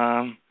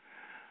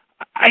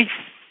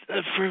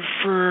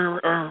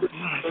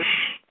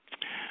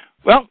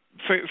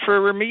 For a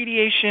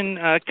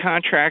remediation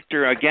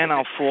contractor, again,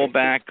 I'll fall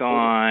back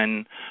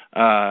on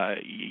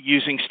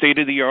using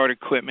state-of-the-art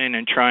equipment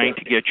and trying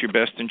to get your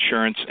best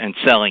insurance and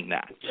selling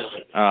that.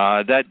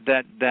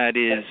 That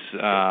is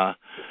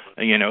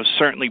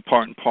certainly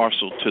part and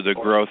parcel to the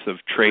growth of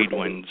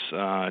Tradewinds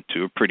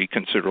to a pretty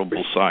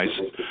considerable size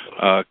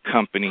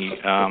company.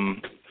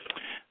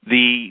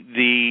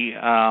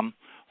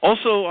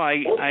 Also,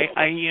 I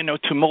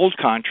to mold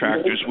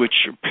contractors,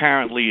 which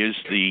apparently is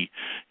the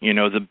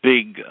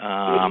big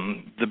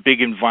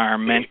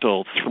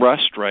environmental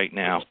thrust right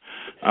now.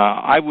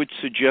 I would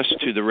suggest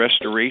to the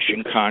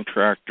restoration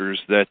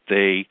contractors that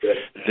they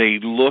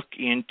look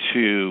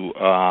into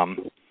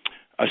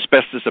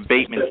asbestos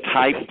abatement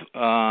type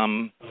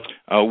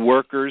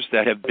workers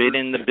that have been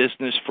in the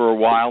business for a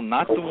while,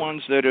 not the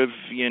ones that have,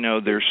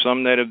 there's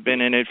some that have been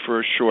in it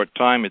for a short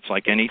time. It's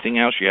like anything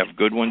else. You have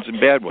good ones and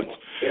bad ones.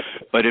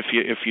 But if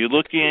you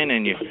look in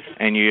and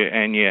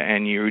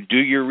you do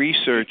your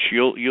research,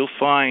 you'll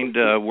find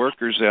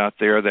workers out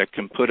there that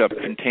can put up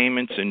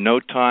containments in no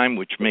time,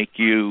 which make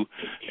you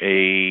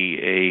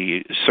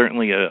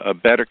certainly a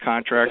better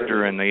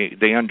contractor, and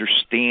they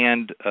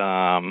understand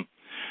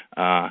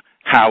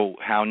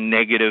how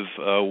negative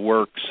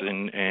works,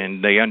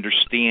 and they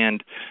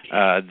understand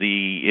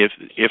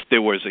if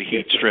there was a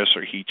heat stress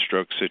or heat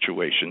stroke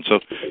situation.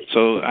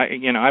 So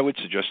I would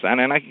suggest that,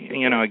 and I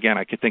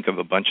could think of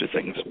a bunch of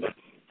things.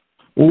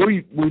 Well,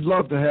 we'd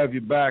love to have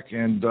you back.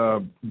 And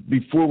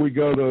before we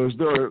go, though, is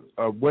there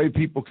a way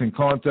people can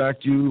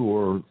contact you,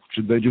 or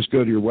should they just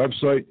go to your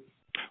website?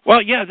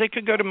 Well, yeah, they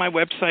could go to my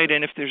website,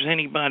 and if there's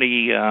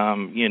anybody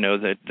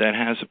that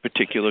has a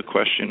particular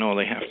question, all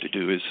they have to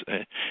do is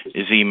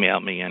email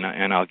me,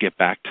 and I'll get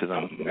back to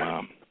them.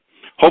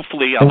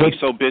 Hopefully, I'll be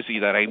so busy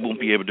that I won't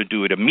be able to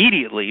do it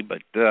immediately,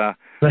 but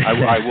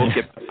I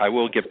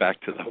will get back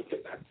to them.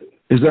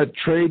 Is that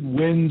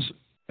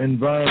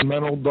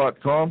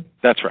TradewindsEnvironmental.com?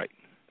 That's right.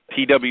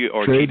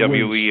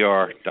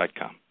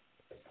 TWER.com.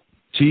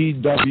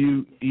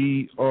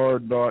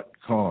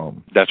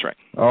 TWER.com. That's right.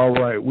 All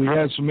right. We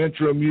had some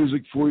intro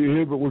music for you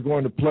here, but we're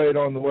going to play it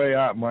on the way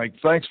out, Mike.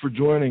 Thanks for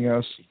joining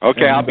us.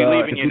 Okay, I'll be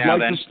leaving you now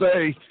then. If you'd like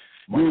to stay,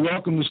 you're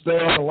welcome to stay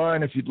on the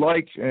line if you'd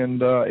like,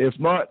 and if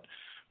not,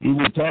 we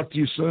will talk to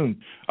you soon.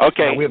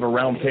 Okay. We have a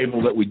round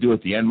table that we do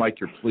at the end, Mike.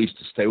 You're pleased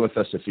to stay with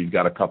us if you've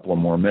got a couple of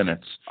more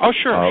minutes. Oh,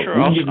 sure. I'll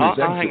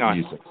hang on.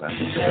 Music,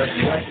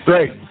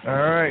 great. All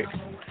right.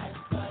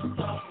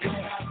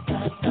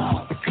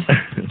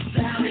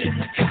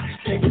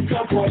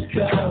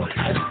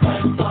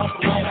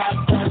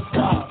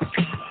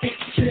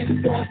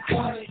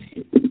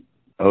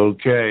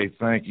 Okay,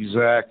 thank you,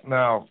 Zach.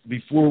 Now,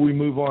 before we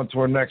move on to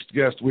our next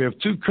guest, we have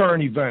two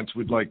current events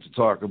we'd like to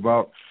talk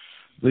about.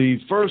 The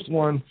first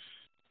one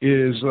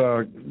is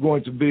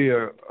going to be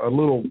a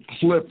little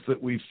clip that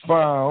we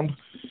found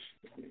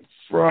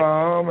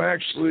from,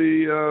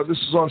 actually, this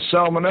is on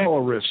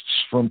salmonella risks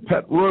from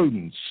pet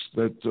rodents,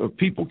 that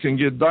people can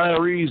get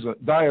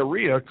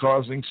diarrhea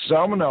causing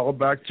salmonella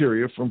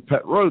bacteria from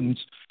pet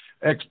rodents,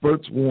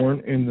 experts warn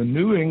in the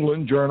New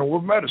England Journal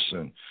of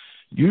Medicine.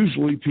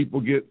 Usually people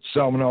get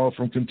salmonella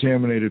from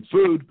contaminated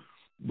food,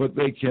 but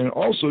they can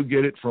also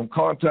get it from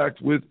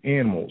contact with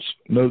animals,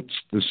 notes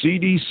the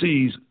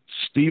CDC's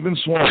Stephen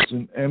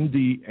Swanson,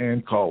 MD,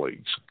 and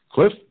colleagues.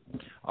 Cliff?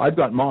 I've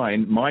got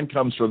mine. Mine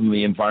comes from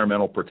the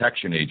Environmental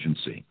Protection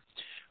Agency.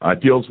 It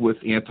deals with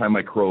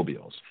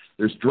antimicrobials.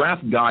 There's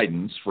draft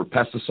guidance for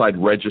pesticide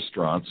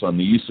registrants on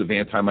the use of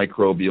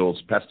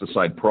antimicrobials,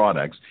 pesticide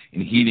products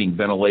in heating,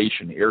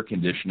 ventilation, air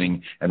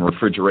conditioning, and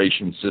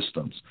refrigeration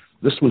systems.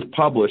 This was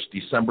published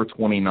December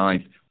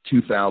 29th,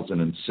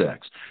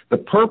 2006. The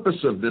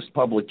purpose of this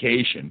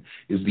publication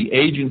is the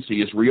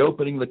agency is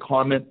reopening the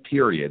comment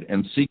period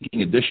and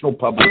seeking additional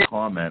public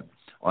comment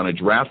on a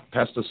draft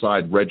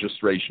pesticide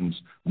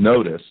registrations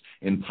notice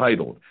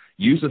entitled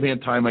Use of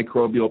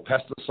Antimicrobial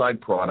Pesticide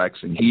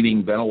Products in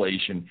Heating,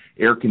 Ventilation,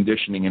 Air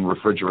Conditioning, and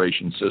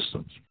Refrigeration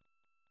Systems.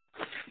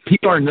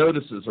 PR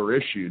notices are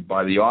issued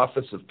by the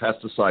Office of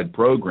Pesticide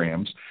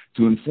Programs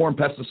to inform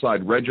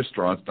pesticide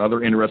registrants and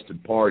other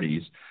interested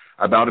parties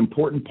about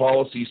important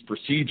policies,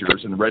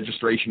 procedures, and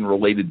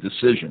registration-related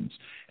decisions,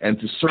 and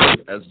to serve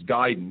as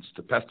guidance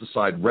to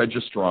pesticide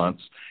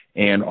registrants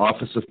and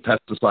Office of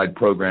Pesticide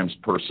Programs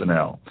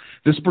personnel.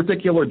 This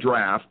particular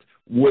draft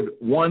would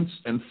once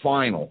and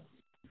final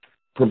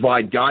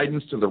provide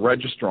guidance to the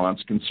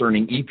registrants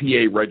concerning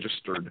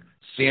EPA-registered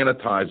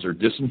sanitizer,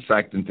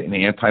 disinfectant, and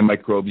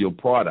antimicrobial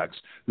products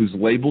whose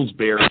labels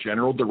bear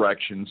general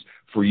directions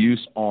for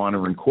use on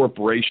or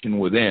incorporation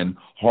within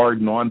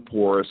hard,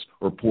 non-porous,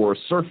 or porous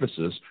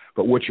surfaces,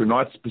 but which are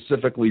not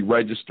specifically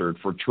registered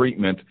for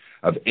treatment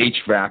of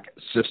HVAC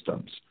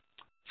systems.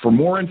 For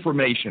more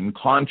information,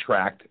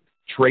 contact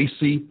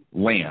Tracy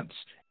Lance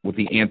with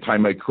the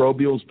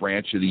Antimicrobials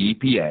branch of the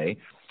EPA.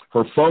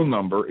 Her phone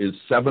number is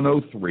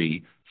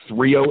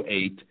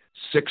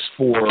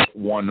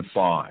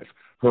 703-308-6415.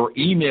 Her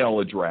email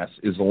address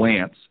is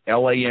Lance,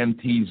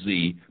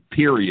 L-A-N-T-Z,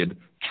 period,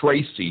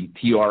 Tracy,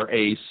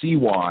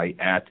 T-R-A-C-Y,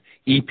 at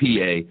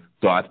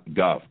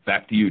EPA.gov.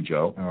 Back to you,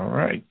 Joe. All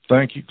right.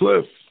 Thank you,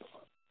 Cliff.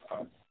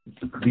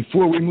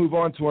 Before we move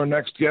on to our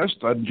next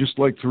guest, I'd just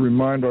like to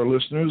remind our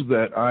listeners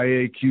that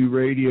IAQ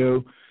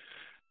Radio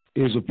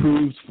is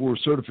approved for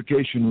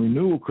certification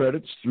renewal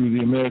credits through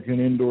the American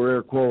Indoor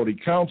Air Quality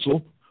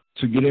Council.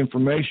 To get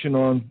information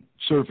on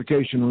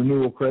certification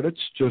renewal credits,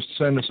 just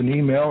send us an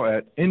email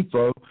at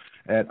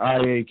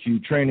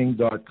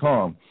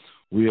info@iaqtraining.com.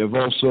 We have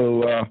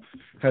also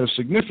had a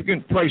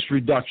significant price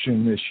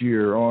reduction this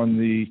year on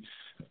the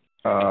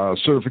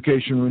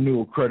certification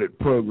renewal credit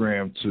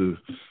program to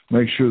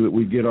make sure that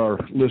we get our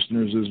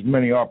listeners as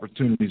many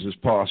opportunities as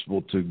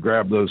possible to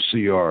grab those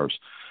CRs.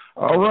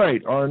 All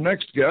right, our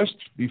next guest,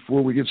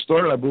 before we get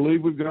started, I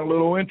believe we've got a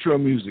little intro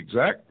music.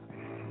 Zach?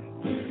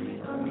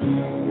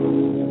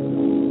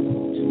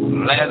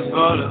 Let's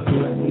go to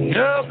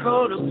no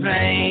coat of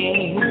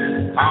paint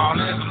on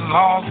this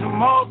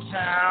lonesome old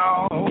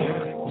town.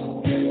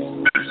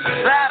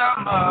 Set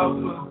 'em up,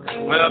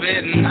 we'll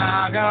be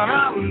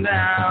knocking 'em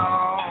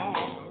down.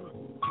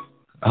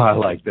 I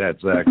like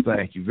that, Zach.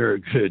 Thank you. Very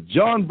good.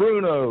 John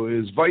Bruno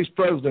is Vice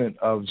President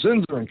of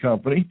Zinsser &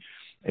 Company,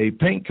 a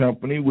paint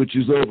company which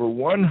is over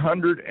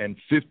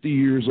 150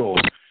 years old.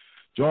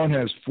 John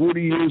has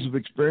 40 years of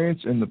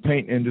experience in the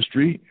paint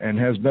industry and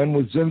has been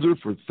with Zinsser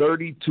for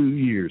 32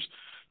 years.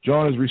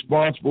 John is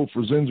responsible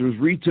for Zinsser's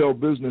retail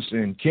business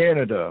in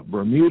Canada,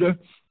 Bermuda,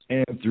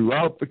 and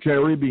throughout the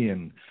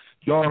Caribbean.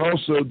 John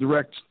also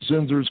directs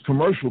Zinsser's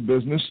commercial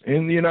business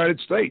in the United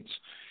States.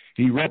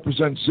 He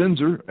represents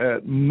Zinsser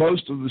at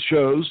most of the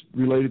shows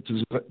related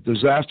to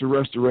disaster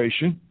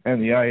restoration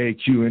and the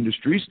IAQ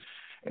industries,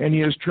 and he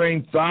has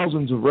trained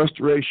thousands of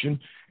restoration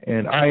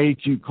and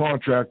IAQ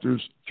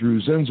contractors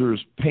through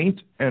Zinsser's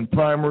Paint and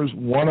Primers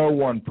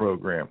 101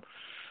 program.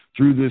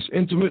 Through this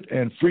intimate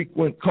and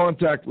frequent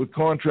contact with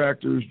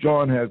contractors,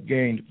 John has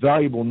gained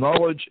valuable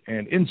knowledge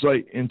and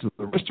insight into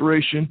the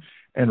restoration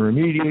and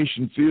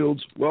remediation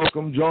fields.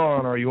 Welcome,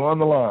 John. Are you on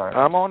the line?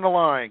 I'm on the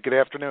line. Good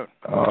afternoon.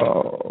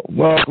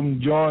 Welcome,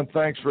 John.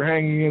 Thanks for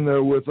hanging in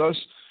there with us.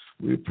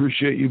 We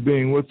appreciate you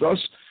being with us.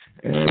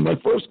 And my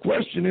first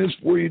question is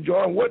for you,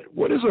 John.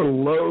 What is a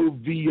low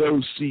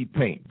VOC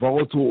paint,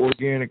 volatile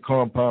organic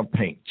compound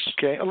paints?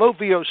 Okay, a low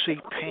VOC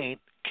paint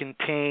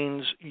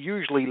contains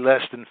usually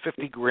less than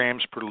 50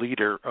 grams per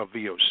liter of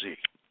VOC.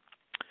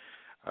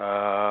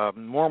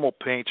 Normal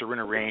paints are in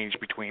a range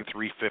between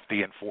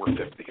 350 and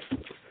 450.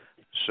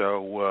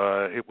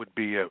 So it would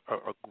be a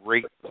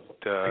great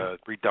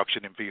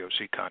reduction in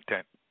VOC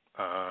content,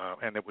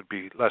 and it would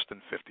be less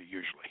than 50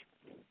 usually.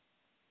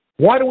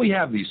 Why do we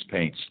have these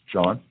paints,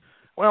 John?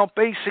 Well,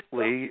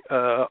 basically,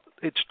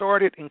 it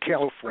started in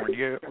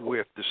California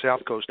with the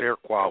South Coast Air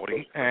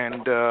Quality,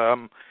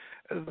 and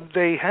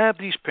they have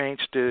these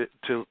paints to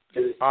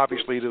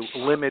obviously to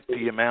limit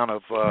the amount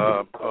of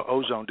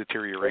ozone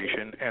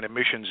deterioration and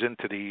emissions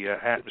into the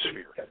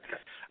atmosphere.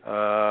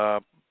 High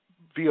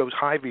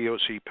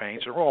VOC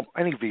paints, or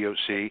any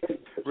VOC,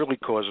 really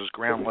causes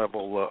ground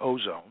level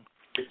ozone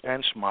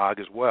and smog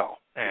as well,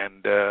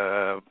 and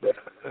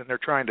they're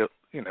trying to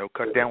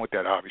cut down with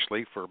that,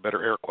 obviously, for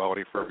better air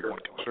quality for everyone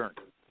concerned.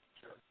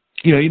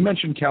 You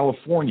mentioned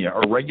California.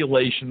 Are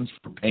regulations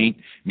for paint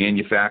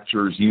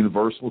manufacturers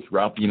universal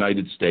throughout the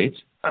United States?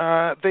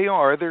 They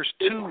are. There's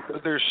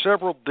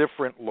several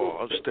different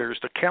laws. There's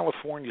the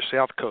California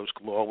South Coast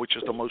law, which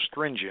is the most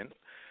stringent,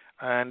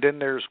 and then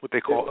there's what they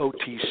call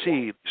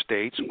OTC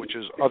states, which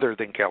is other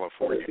than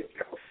California.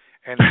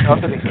 And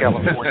other than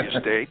California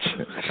states,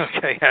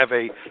 they have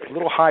a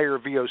little higher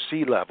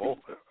VOC level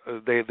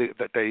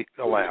that they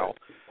allow.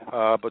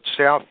 But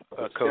South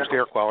Coast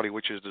Air Quality,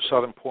 which is the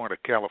southern point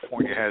of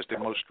California, has the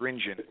most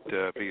stringent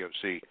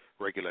VOC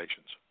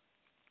regulations.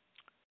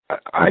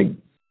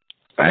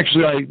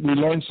 We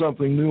learn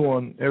something new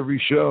on every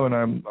show, and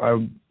I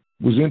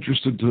was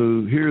interested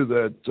to hear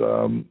that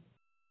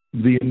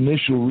the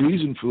initial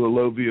reason for the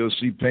low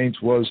VOC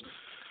paints was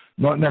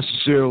not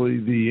necessarily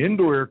the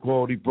indoor air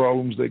quality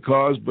problems they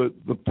cause, but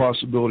the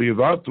possibility of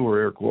outdoor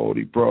air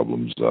quality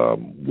problems.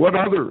 What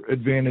other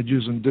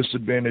advantages and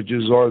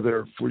disadvantages are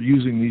there for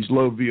using these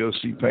low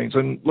VOC paints?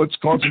 And let's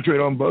concentrate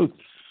on both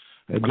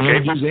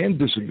advantages and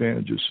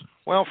disadvantages.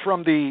 Well,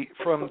 from the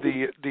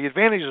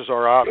advantages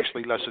are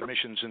obviously less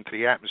emissions into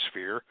the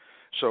atmosphere,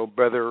 so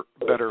better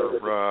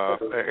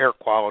air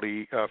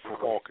quality for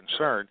all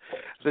concerned.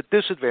 The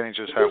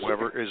disadvantages,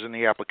 however, is in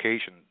the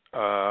application.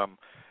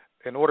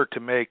 In order to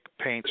make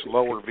paints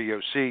lower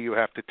VOC, you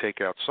have to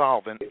take out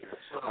solvent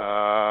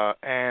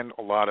and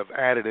a lot of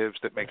additives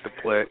that make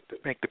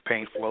the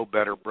paint flow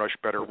better, brush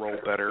better, roll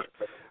better,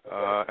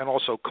 and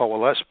also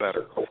coalesce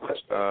better.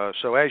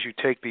 So as you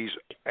take these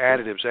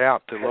additives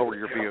out to lower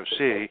your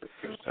VOC,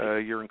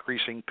 you're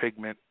increasing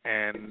pigment,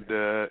 and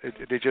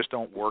they just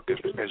don't work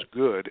as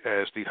good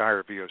as the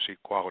higher VOC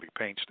quality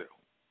paints do.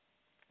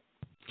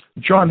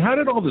 John, how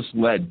did all this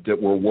lead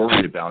that we're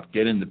worried about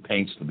get into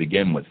paints to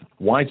begin with?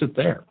 Why is it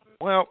there?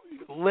 Well,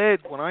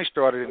 lead, when I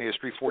started in the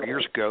industry 40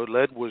 years ago,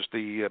 lead was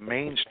the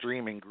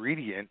mainstream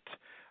ingredient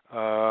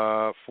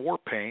for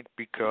paint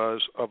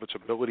because of its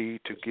ability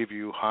to give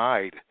you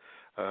hide.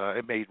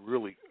 It made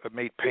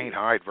paint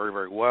hide very,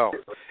 very well.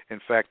 In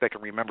fact, I can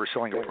remember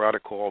selling a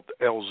product called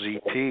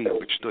LZT,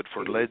 which stood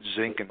for lead,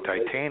 zinc, and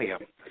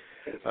titanium.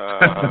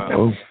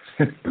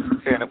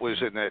 And it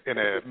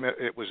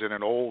was in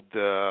an old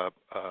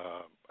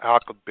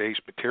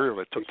alkyd-based material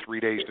that took 3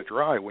 days to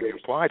dry when you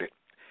applied it.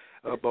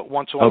 But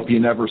once hope you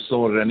never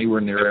saw it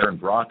anywhere near Aaron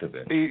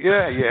Brockovich.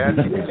 Yeah.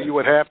 You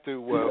would have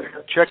to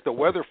check the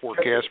weather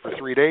forecast for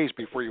 3 days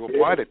before you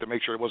applied it to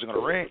make sure it wasn't going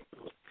to rain.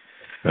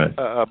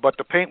 But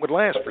the paint would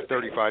last for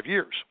 35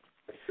 years.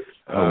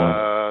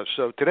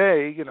 So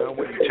today,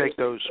 when you take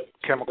those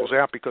chemicals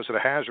out because of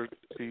the hazard,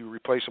 you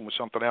replace them with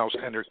something else,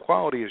 and their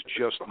quality is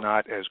just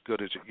not as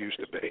good as it used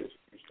to be.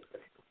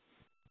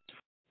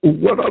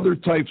 What other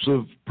types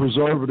of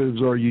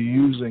preservatives are you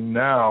using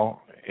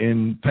now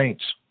in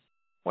paints?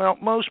 Well,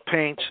 most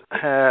paints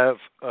have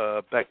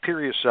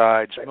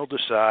bactericides,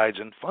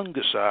 mildewcides, and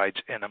fungicides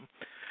in them.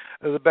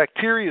 The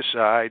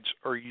bactericides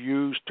are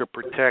used to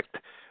protect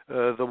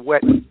the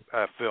wet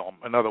film.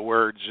 In other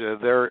words,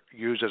 they're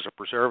used as a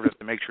preservative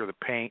to make sure the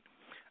paint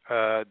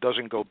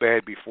doesn't go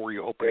bad before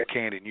you open the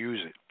can and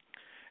use it.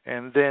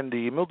 And then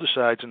the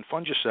mildewcides and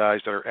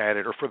fungicides that are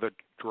added are for the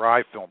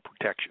dry film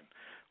protection.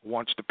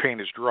 Once the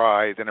paint is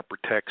dry, then it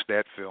protects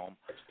that film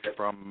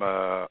from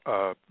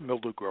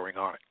mildew growing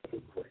on it.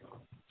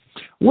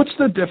 What's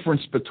the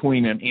difference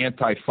between an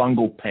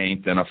antifungal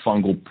paint and a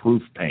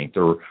fungal-proof paint,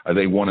 or are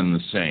they one and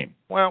the same?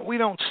 Well, we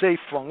don't say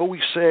fungal.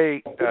 We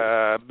say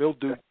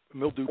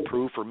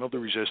mildew-proof or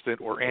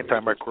mildew-resistant or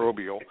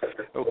antimicrobial.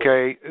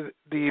 Okay,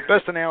 the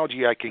best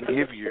analogy I can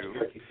give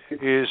you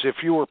is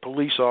if you were a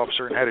police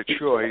officer and had a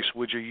choice,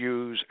 would you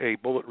use a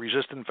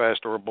bullet-resistant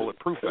vest or a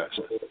bulletproof vest?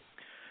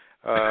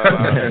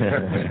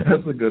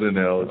 That's a good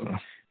analogy.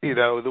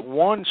 The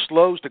one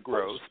slows the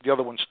growth, the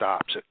other one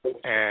stops it.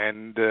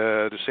 And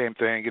the same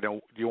thing,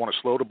 do you want to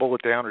slow the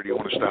bullet down or do you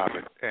want to stop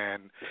it?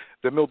 And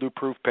the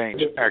mildew-proof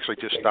paints actually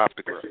just stop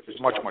the growth.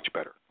 It's much, much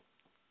better.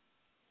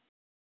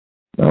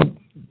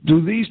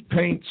 Do these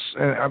paints,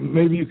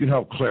 maybe you can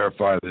help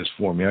clarify this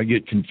for me. I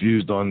get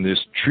confused on this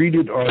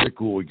treated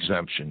article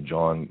exemption,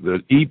 John.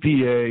 The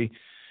EPA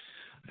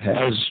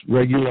has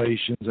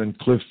regulations, and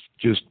Cliff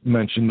just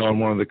mentioned on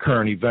one of the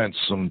current events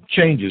some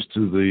changes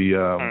to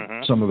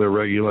the some of their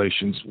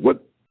regulations.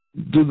 What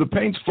do the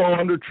paints fall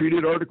under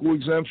treated article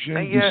exemption?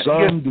 Do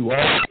some? Do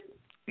all?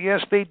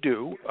 Yes, they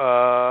do.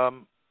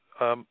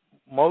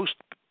 Most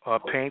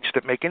paints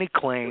that make any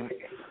claim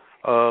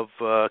of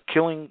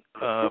killing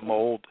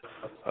mold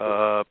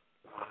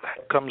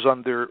comes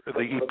under the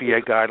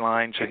EPA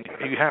guidelines, and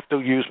you have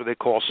to use what they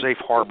call safe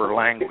harbor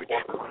language.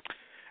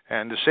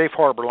 And the safe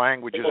harbor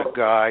language is a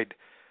guide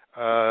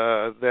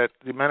that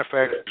the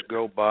manufacturers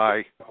go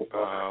by,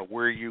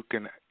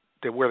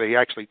 where they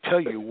actually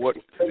tell you what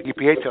the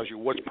EPA tells you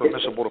what's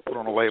permissible to put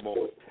on a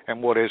label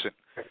and what isn't.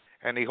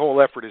 And the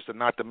whole effort is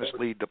not to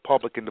mislead the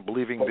public into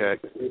believing that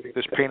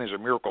this paint is a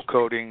miracle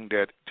coating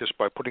that just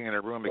by putting it in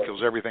a room it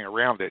kills everything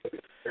around it.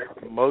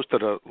 Most of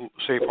the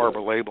safe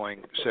harbor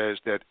labeling says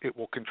that it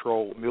will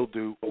control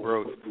mildew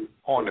growth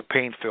on the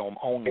paint film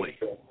only.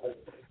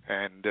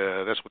 And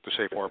that's what the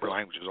safe harbor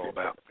language is all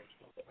about.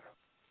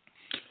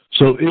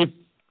 So if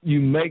you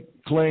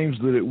make claims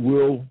that it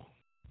will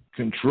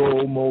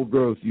control mold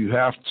growth, you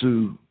have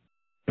to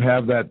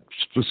have that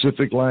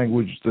specific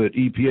language that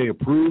EPA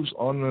approves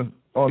on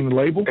the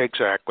label?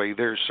 Exactly.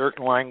 There's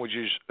certain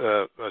languages,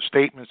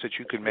 statements that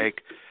you can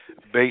make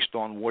based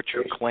on what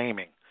you're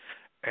claiming.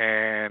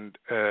 And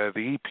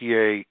the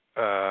EPA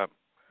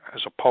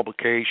has a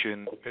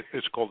publication.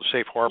 It's called the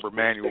Safe Harbor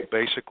Manual,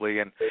 basically.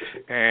 And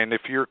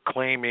if you're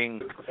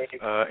claiming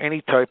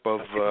any type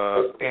of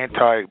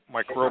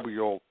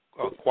antimicrobial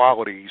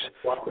qualities,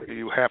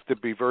 you have to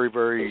be very,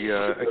 very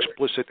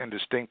explicit and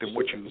distinct in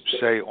what you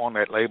say on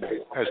that label,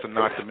 as to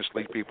not to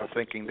mislead people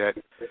thinking that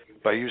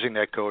by using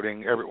that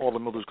coating, all the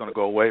mildew is going to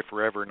go away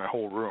forever in the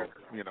whole room.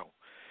 You know,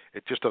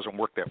 it just doesn't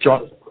work that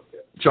way.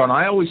 John,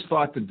 I always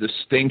thought the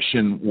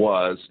distinction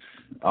was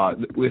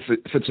if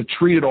it's a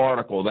treated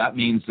article, that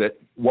means that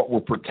what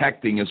we're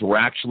protecting is we're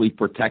actually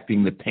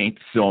protecting the paint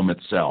film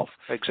itself.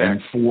 Exactly.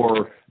 And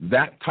for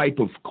that type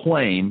of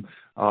claim,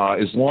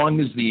 as long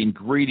as the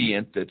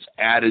ingredient that's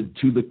added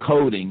to the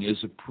coating is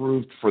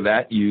approved for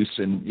that use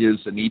and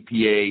is an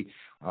EPA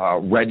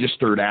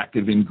registered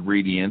active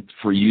ingredient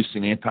for use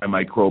in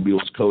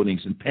antimicrobials,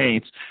 coatings, and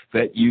paints,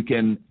 that you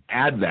can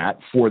add that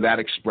for that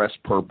express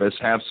purpose,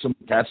 have some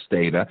test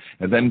data,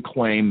 and then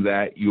claim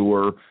that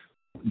your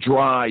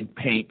dried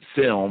paint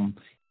film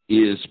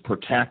is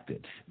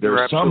protected. There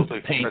are some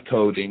paint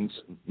coatings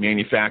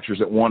manufacturers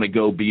that want to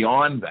go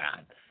beyond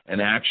that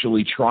and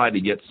actually try to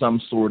get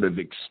some sort of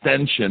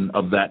extension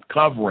of that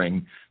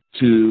covering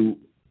to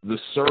the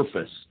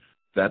surface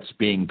that's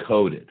being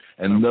coated.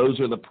 And those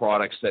are the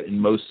products that in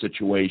most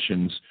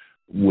situations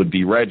would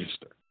be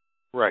registered.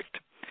 Right.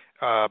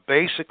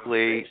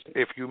 Basically,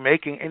 if you're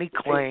making any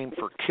claim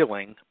for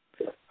killing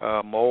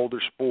mold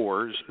or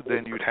spores,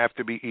 then you'd have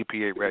to be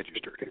EPA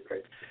registered.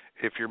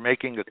 If you're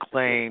making a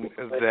claim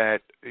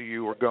that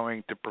you are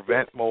going to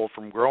prevent mold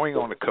from growing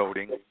on a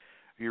coating,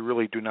 you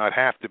really do not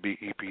have to be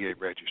EPA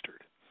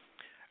registered.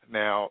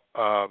 Now,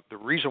 the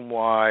reason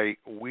why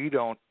we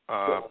don't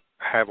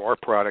have our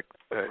product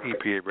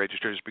EPA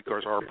registered is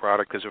because our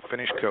product is a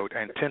finish coat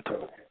and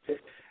tintable.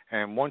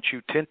 And once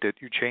you tint it,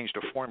 you change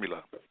the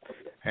formula.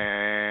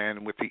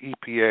 And with the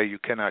EPA, you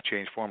cannot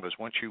change formulas.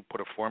 Once you put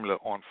a formula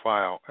on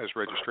file as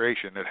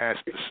registration, it has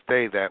to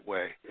stay that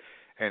way.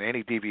 And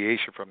any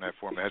deviation from that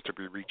formula has to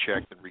be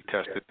rechecked and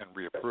retested and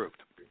reapproved.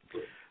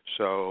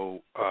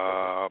 So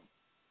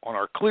on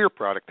our clear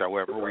product,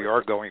 however, we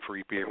are going for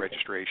EPA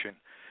registration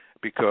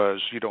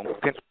because you don't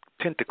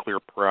tint a clear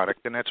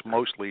product, and that's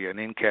mostly an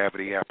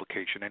in-cavity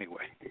application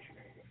anyway.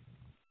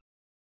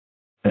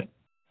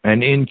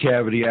 An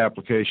in-cavity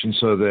application,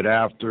 so that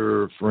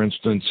after, for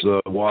instance,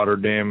 water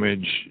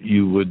damage,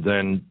 you would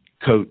then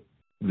coat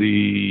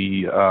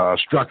the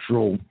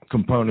structural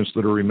components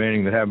that are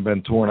remaining that haven't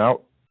been torn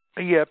out?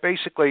 Yeah,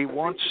 basically,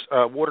 once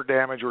water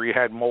damage or you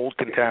had mold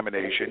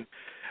contamination,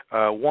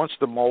 once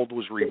the mold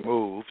was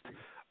removed,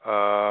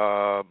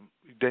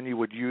 then you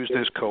would use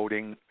this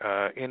coating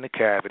in the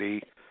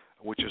cavity,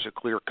 which is a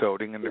clear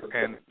coating.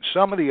 And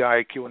some of the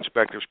IAQ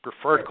inspectors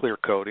prefer clear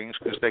coatings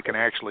because they can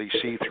actually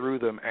see through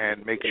them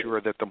and make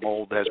sure that the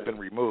mold has been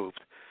removed.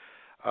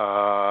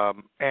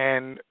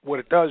 And what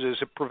it does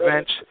is it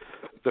prevents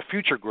the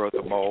future growth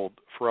of mold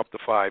for up to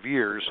 5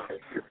 years,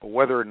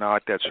 whether or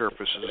not that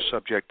surface is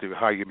subject to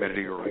high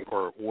humidity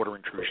or water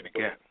intrusion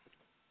again.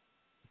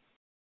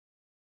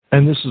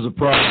 And this is a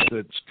product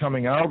that's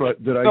coming out.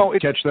 Did I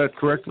catch that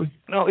correctly?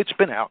 No, it's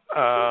been out.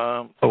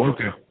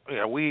 Okay.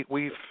 Yeah,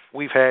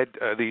 we've had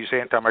these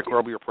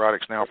antimicrobial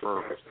products now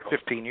for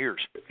 15 years.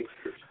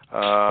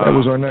 That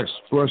was our next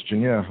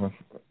question. Yeah.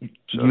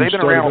 So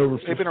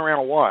they've been around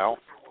a while,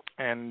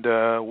 and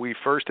we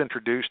first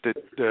introduced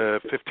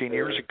it 15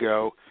 years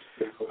ago,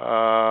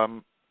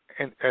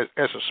 and as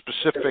a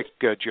specific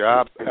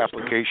job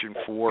application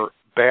for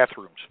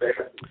bathrooms.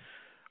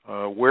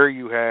 Where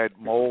you had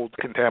mold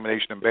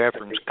contamination in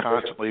bathrooms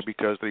constantly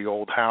because of the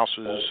old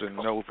houses and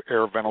no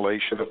air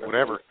ventilation and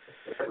whatever,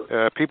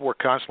 people were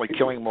constantly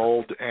killing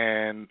mold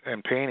and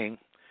painting.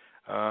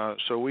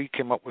 So we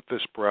came up with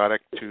this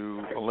product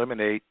to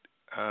eliminate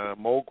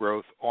mold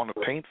growth on a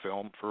paint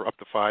film for up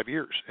to 5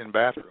 years in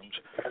bathrooms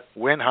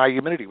when high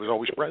humidity was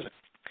always present.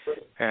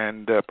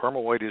 And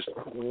Permaloid is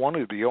one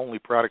of the only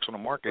products on the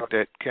market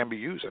that can be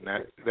used in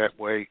that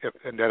way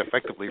and that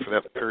effectively for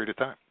that period of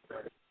time.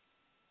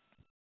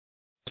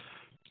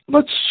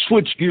 Let's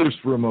switch gears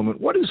for a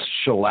moment. What is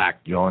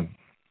shellac, John?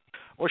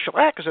 Well,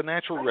 shellac is a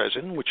natural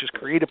resin which is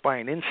created by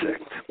an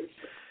insect,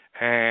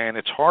 and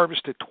it's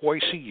harvested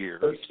twice a year,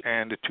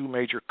 and the two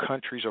major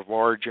countries of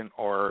origin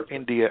are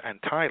India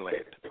and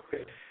Thailand.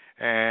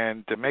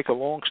 And to make a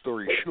long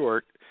story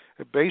short,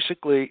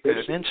 basically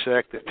an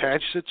insect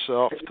attaches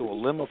itself to a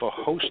limb of a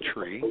host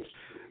tree,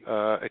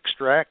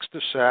 extracts the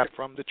sap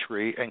from the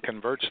tree, and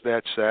converts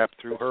that sap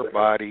through her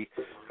body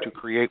to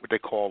create what they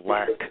call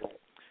lac.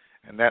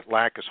 And that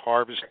lac is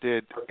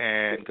harvested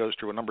and goes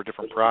through a number of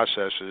different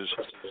processes,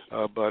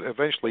 but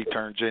eventually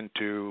turns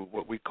into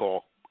what we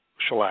call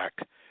shellac,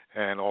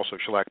 and also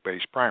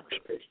shellac-based primers.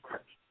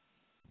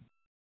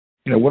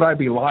 Would I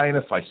be lying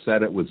if I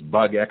said it was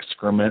bug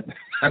excrement?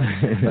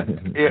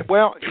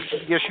 Well,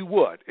 yes, you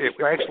would.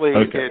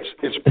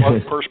 It's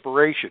bug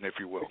perspiration, if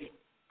you will.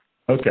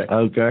 Okay.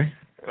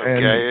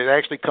 It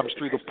actually comes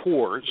through the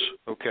pores,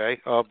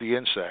 of the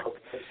insect.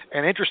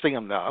 And interesting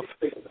enough,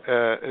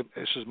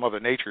 this is Mother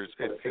Nature.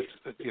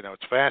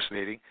 It's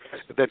fascinating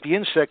that the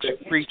insect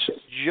secretes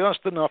just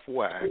enough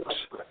wax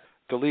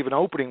to leave an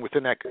opening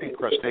within that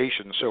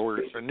incrustation, so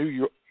a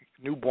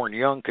newborn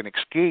young can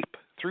escape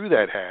through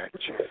that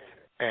hatch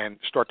and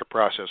start the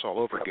process all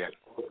over again.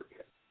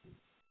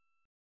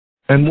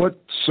 And what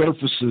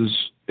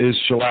surfaces is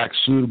shellac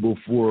suitable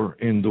for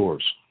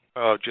indoors?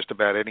 Just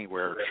about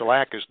anywhere.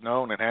 Shellac is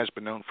known and has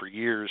been known for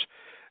years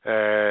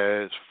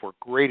as for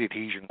great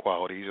adhesion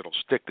qualities. It'll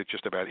stick to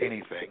just about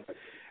anything.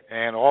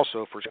 And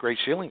also for its great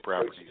sealing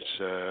properties.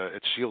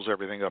 It seals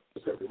everything up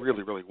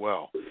really, really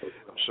well.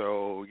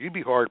 So you'd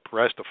be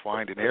hard-pressed to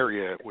find an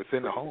area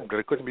within the home that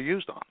it couldn't be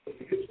used on.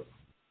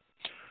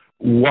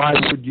 Why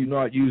would you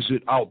not use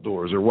it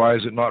outdoors, or why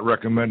is it not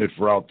recommended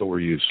for outdoor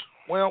use?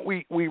 Well,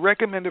 we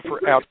recommend it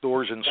for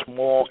outdoors in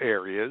small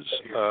areas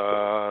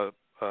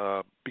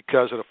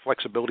because of the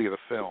flexibility of the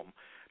film.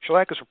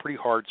 Shellac is a pretty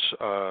hard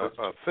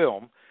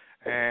film,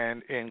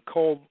 and in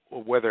cold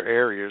weather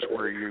areas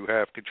where you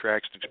have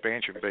contraction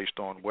expansion based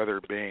on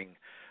weather being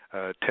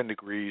 10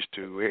 degrees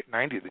to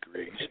 90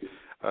 degrees,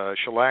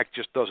 shellac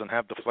just doesn't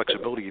have the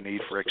flexibility you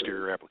need for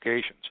exterior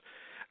applications.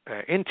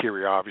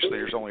 Interior, obviously,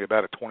 there's only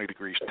about a 20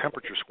 degrees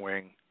temperature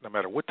swing, no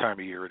matter what time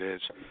of year it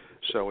is,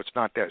 so it's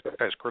not that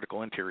as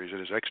critical interior as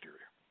it is exterior.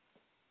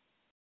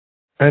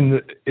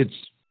 And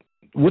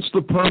what's the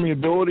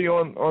permeability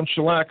on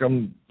shellac?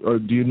 Do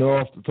you know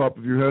off the top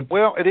of your head?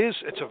 Well, it is.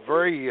 It's a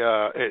very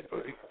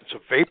it's a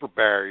vapor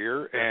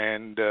barrier,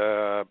 and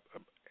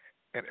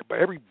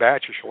every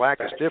batch of shellac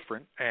is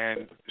different,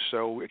 and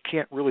so it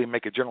can't really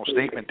make a general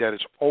statement that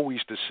it's always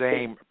the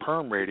same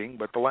perm rating.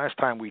 But the last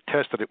time we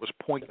tested it was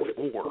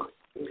 0.4,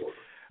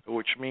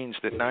 which means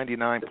that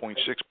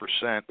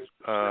 99.6%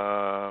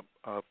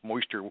 of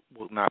moisture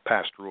will not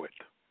pass through it.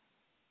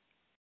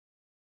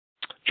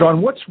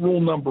 John, what's rule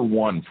number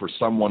one for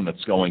someone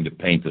that's going to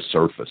paint the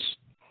surface?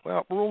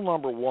 Well, rule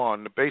number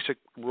one, the basic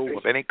rule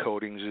of any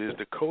coatings is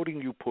the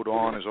coating you put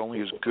on is only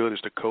as good as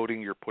the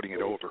coating you're putting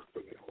it over.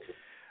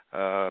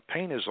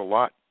 Paint is a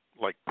lot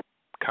like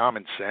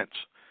common sense.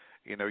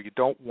 You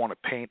don't want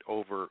to paint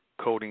over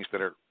coatings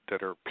that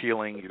are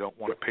peeling. You don't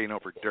want to paint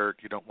over dirt.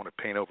 You don't want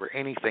to paint over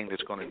anything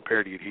that's going to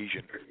impair the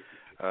adhesion,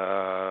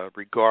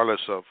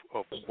 regardless of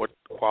what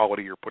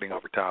quality you're putting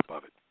over top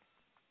of it.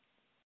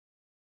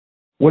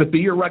 Would it be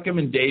your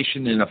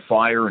recommendation in a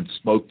fire and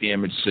smoke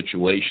damage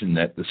situation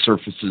that the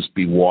surfaces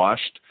be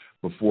washed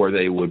before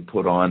they would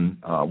put on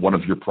one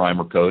of your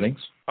primer coatings?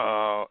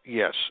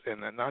 Yes,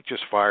 and not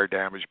just fire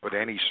damage, but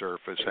any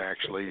surface,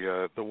 actually.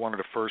 One of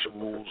the first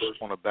rules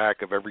on the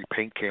back of every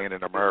paint can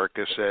in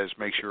America says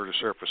make sure the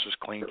surface is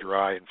clean,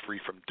 dry, and free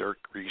from dirt,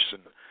 grease,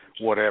 and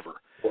whatever.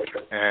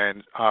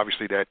 And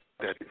obviously that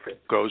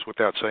goes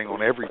without saying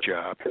on every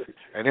job,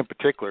 and in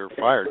particular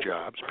fire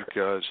jobs,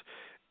 because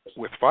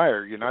with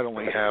fire, you not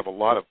only have a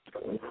lot of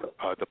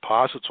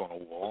deposits on a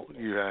wall,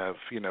 you have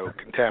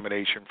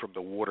contamination from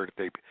the water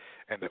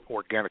and the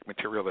organic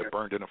material that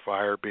burned in a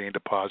fire being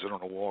deposited on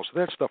the wall. So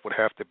that stuff would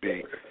have to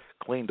be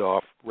cleaned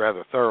off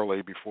rather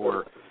thoroughly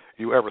before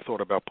you ever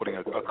thought about putting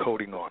a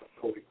coating on.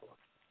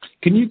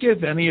 Can you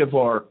give any of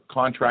our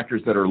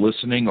contractors that are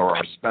listening or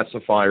our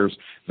specifiers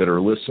that are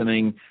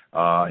listening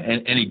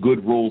any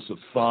good rules of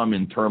thumb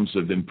in terms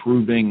of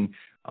improving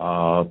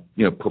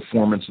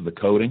performance of the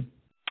coating?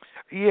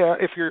 Yeah,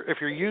 if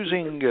you're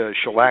using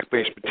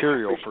shellac-based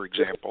material, for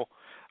example,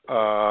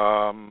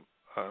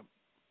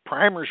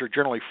 primers are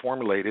generally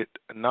formulated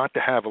not to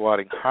have a lot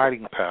of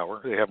hiding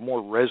power. They have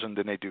more resin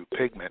than they do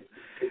pigment,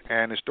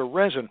 and it's the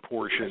resin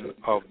portion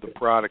of the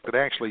product that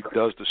actually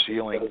does the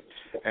sealing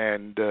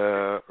and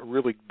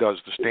really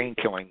does the stain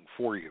killing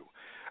for you.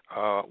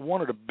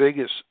 One of the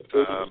biggest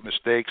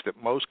mistakes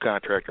that most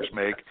contractors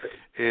make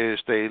is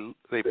they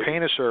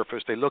paint a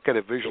surface, they look at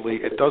it visually,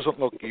 it doesn't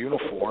look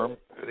uniform,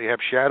 they have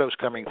shadows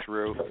coming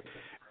through,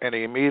 and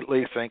they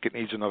immediately think it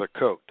needs another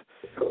coat.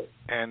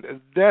 And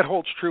that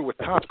holds true with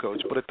top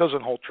coats, but it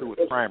doesn't hold true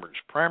with primers.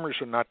 Primers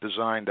are not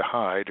designed to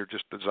hide, they're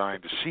just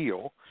designed to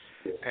seal.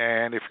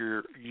 And if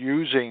you're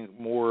using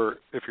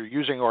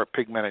our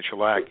pigmented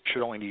shellac, it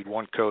should only need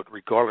one coat,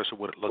 regardless of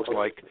what it looks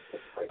like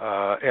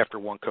after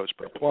one coat's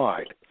been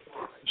applied.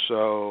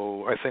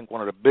 So I think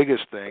one of the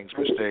biggest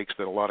mistakes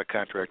that a lot of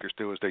contractors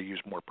do is they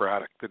use more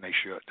product than they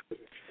should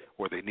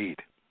or they need.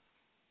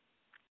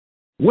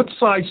 What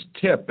size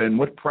tip and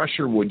what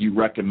pressure would you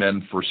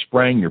recommend for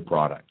spraying your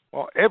product?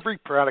 Well, every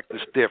product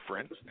is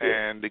different,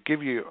 and to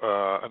give you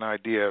an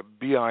idea,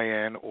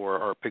 BIN, or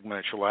our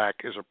pigmented shellac,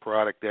 is a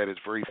product that is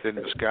very thin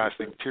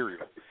viscosity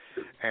material.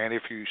 And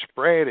if you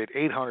spray it at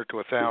 800 to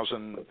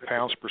 1,000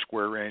 pounds per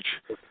square inch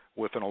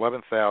with an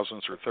 11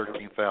 thousandths or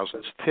 13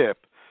 thousandths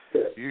tip,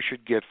 you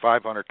should get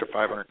 500 to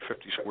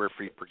 550 square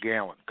feet per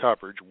gallon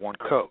coverage, one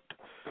coat,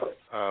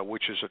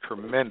 which is a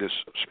tremendous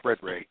spread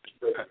rate.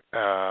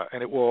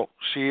 And it will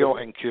seal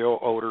and kill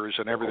odors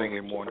and everything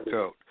in one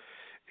coat.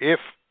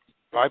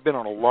 I've been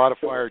on a lot of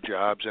fire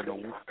jobs, and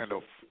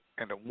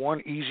the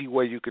one easy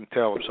way you can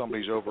tell if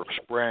somebody's over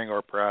spraying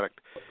our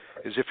product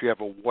is if you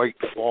have a white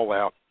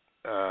fallout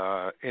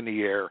in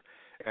the air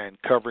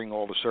and covering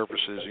all the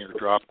surfaces in your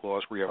drop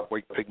cloths where you have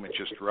white pigment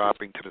just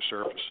dropping to the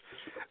surface.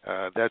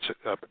 That's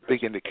a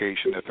big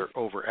indication that they're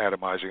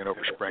over-atomizing and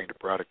over-spraying the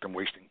product and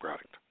wasting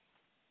product.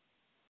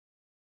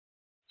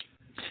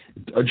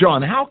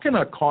 John, how can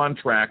a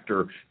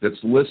contractor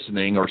that's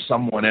listening or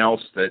someone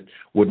else that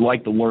would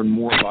like to learn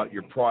more about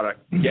your product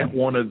get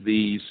one of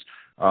these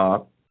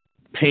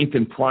Paint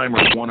and Primer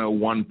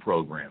 101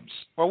 programs?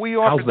 Well, we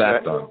offer How's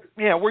that done?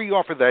 Yeah, we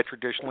offer that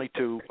traditionally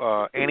to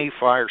any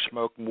fire,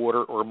 smoke,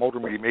 water, or mold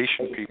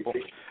remediation people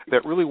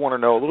that really want to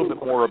know a little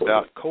bit more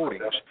about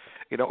coatings.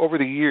 You know, over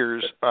the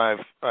years,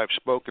 I've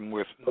spoken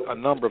with a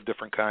number of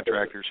different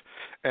contractors,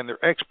 and their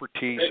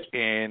expertise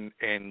in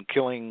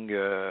killing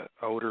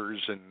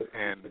odors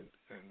and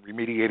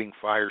remediating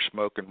fire,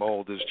 smoke, and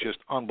mold is just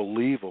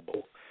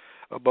unbelievable.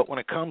 But when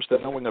it comes to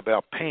knowing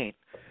about paint,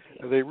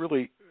 they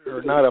really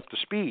are not up to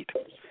speed.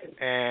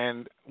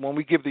 And when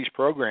we give these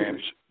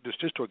programs,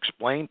 just to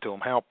explain to them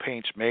how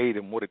paint's made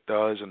and what it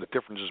does and the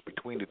differences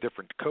between the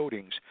different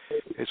coatings,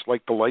 it's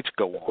like the lights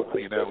go on.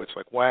 You know, it's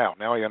like, wow,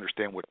 now I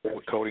understand what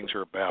coatings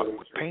are about,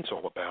 what paint's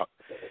all about.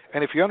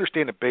 And if you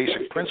understand the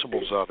basic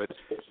principles of it,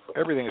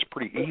 everything is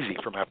pretty easy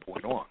from that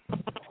point on.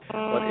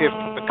 But if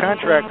the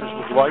contractors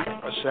would like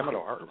a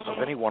seminar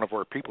of any one of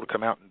our people to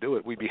come out and do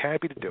it, we'd be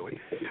happy to do it.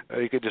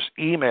 You could just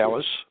email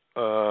us.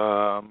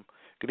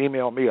 You can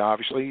email me,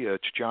 obviously.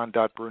 It's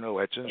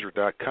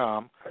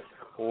john.bruno@zinsser.com,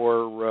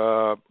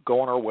 or go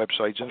on our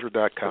website,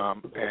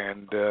 zinsser.com,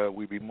 and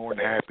we'd be more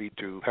than happy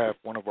to have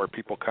one of our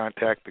people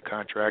contact the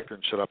contractor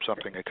and set up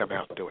something and come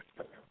out and do it.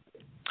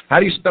 How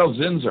do you spell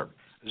Zinsser?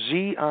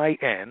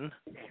 Zinsser.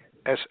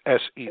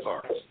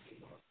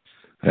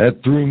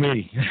 That threw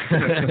me.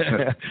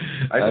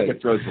 I think it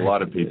throws a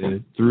lot of people.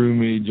 It threw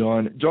me,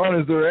 John. John,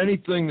 is there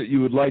anything that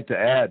you would like to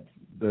add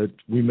that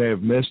we may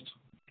have missed?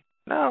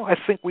 No, I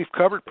think we've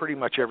covered pretty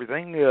much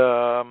everything.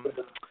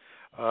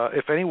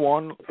 If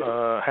anyone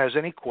has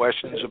any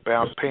questions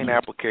about paint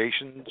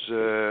applications,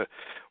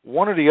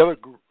 one of the other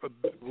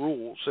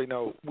rules,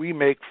 we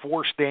make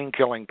 4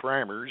 stain-killing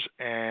primers,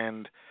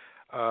 and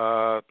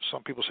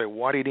some people say,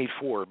 why do you need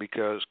 4?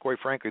 Because, quite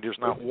frankly, there's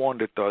not one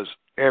that does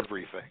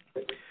everything.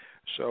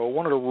 So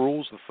one of the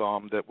rules of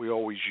thumb that we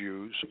always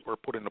use or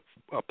put into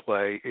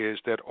play is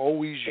that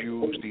always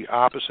use the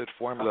opposite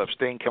formula of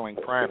stain-killing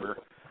primer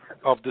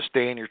of the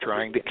stain you're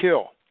trying to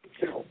kill.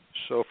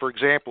 So, for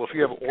example, if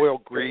you have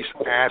oil, grease,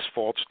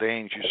 asphalt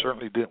stains, you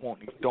certainly don't want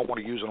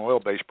to use an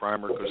oil-based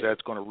primer because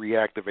that's going to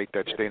reactivate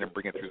that stain and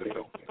bring it through the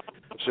film.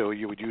 So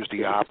you would use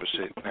the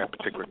opposite in that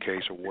particular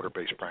case, a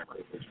water-based primer.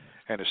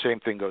 And the same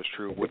thing goes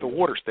true with a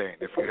water stain.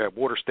 If you have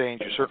water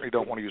stains, you certainly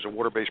don't want to use a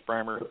water-based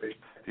primer.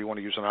 You want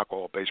to use an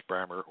alcohol-based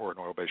primer or an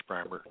oil-based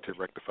primer to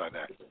rectify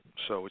that.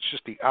 So it's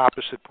just the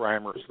opposite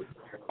primer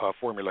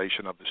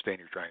formulation of the stain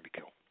you're trying to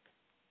kill.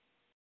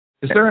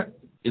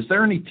 Is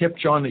there any tip,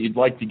 John, that you'd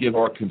like to give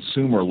our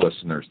consumer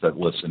listeners that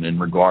listen in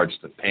regards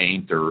to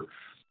paint or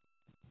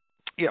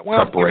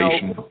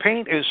preparation?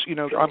 Paint is,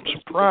 I'm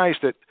surprised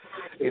that,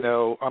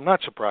 I'm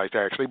not surprised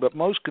actually, but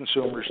most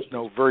consumers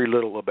know very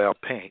little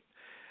about paint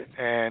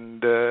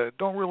and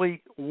don't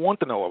really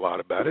want to know a lot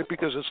about it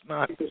because it's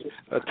not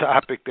a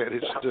topic that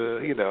is,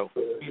 you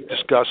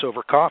discuss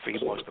over coffee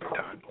most of the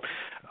time.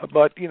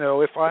 But,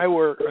 if I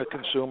were a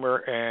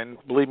consumer, and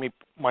believe me,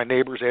 my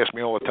neighbors ask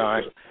me all the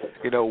time,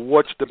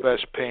 what's the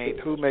best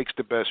paint? Who makes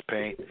the best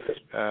paint?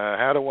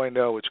 How do I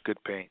know it's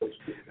good paint?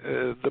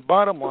 The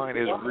bottom line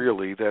is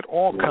really that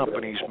all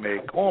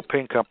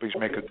paint companies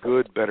make a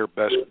good, better,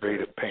 best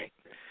grade of paint.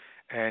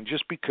 And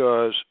just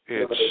because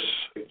it's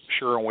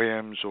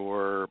Sherwin-Williams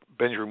or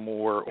Benjamin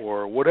Moore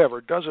or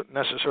whatever doesn't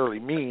necessarily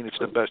mean it's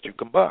the best you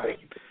can buy.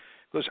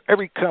 Because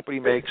every company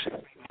makes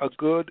a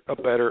good, a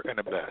better, and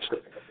a best.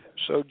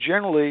 So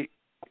generally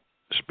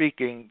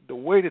speaking, the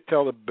way to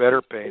tell the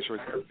better paints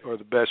or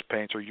the best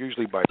paints are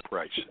usually by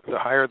price. The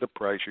higher the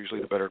price,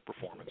 usually the better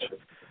performance.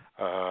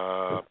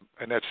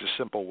 And that's a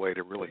simple way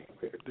to really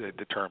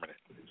determine it.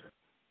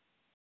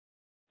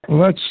 Well,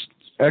 that's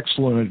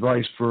excellent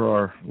advice for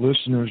our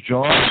listeners,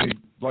 John. We'd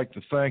like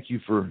to thank you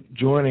for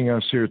joining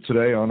us here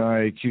today on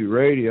IAQ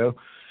Radio.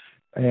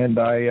 And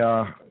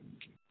I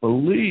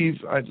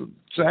believe,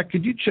 Zach,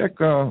 could you check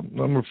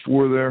number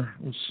 4 there?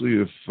 Let's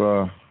see if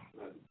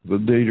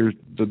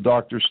the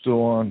doctor's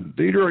still on.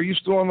 Dieter, are you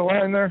still on the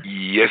line there?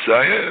 Yes,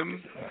 I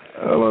am.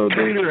 Hello,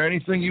 Dieter.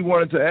 Anything you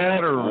wanted to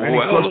add or any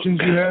questions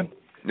you had?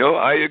 No,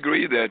 I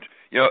agree that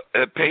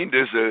paint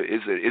is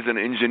an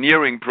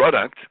engineering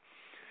product,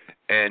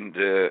 and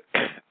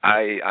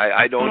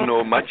I don't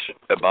know much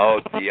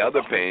about the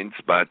other paints,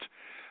 but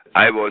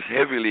I was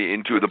heavily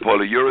into the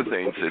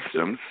polyurethane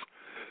systems,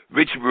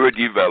 which were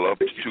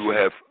developed to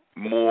have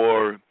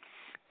more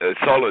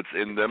solids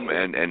in them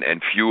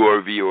and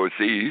fewer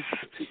VOCs.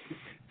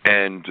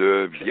 And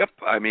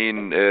I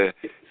mean,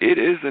 it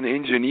is an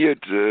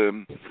engineered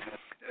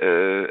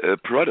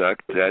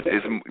product that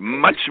is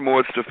much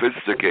more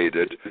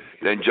sophisticated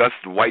than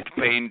just white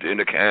paint in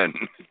a can.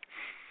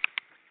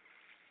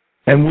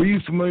 And were you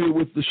familiar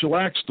with the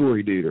shellac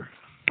story, Dieter?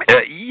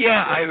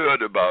 Yeah, I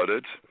heard about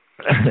it.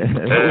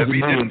 We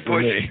didn't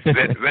push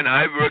when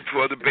I worked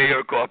for the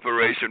Bayer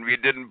Corporation. We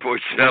didn't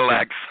push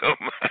shellac so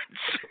much.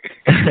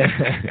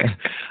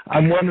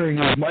 I'm wondering,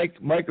 is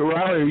Mike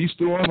O'Reilly? Are you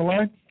still on the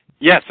line?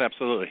 Yes,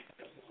 absolutely.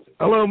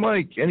 Hello,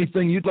 Mike.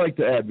 Anything you'd like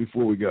to add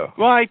before we go?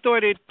 Well, I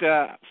thought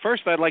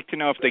first I'd like to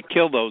know if they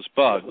kill those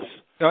bugs.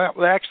 No,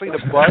 well, actually, the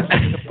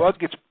bug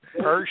gets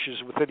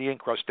perishes within the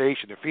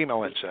incrustation, the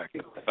female insect.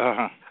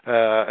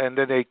 And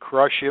then they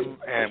crush him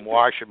and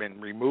wash him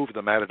and remove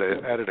them out of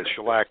the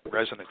shellac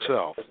resin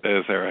itself.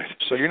 Is that right?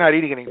 So you're not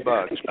eating any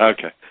bugs.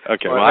 Okay.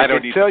 Well, I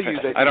don't need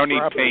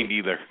paint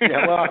either.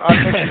 Yeah, well,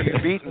 I bet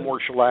you've eaten more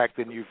shellac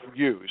than you've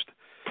used.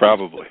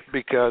 Probably.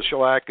 Because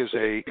shellac is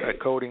a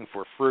coating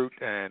for fruit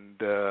and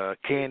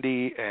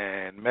candy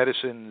and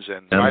medicines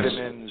and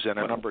vitamins and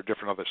a number of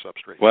different other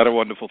substrates. What a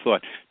wonderful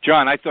thought.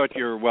 John, I thought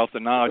your wealth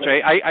of knowledge,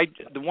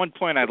 the one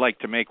point I'd like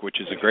to make, which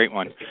is a great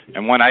one,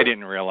 and one I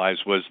didn't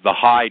realize, was the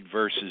hide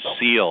versus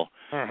seal,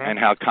 and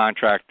how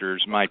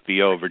contractors might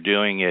be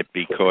overdoing it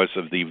because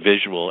of the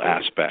visual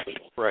aspect.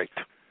 Right.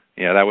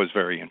 Yeah, that was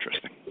very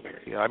interesting.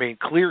 Yeah, I mean,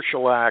 clear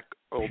shellac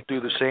will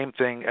do the same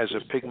thing as a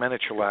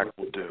pigmented shellac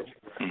will do.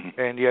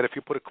 And yet, if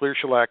you put a clear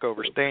shellac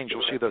over stains,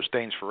 you'll see those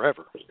stains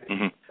forever,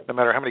 no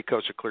matter how many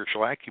coats of clear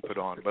shellac you put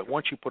on. But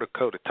once you put a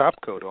top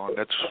coat on,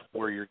 that's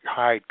where your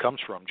hide comes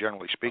from,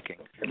 generally speaking.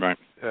 Right.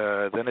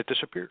 Then it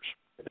disappears.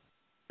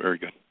 Very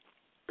good.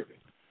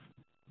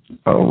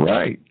 All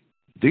right.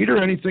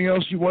 Dieter, anything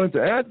else you wanted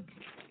to add?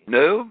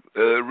 No.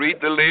 Read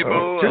the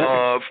label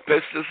of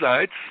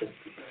pesticides.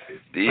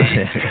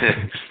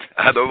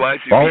 Otherwise,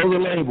 follow the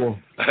label.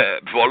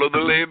 Follow the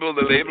label.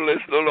 The label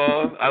is the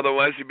law.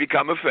 Otherwise, you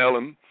become a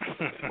felon.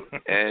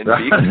 And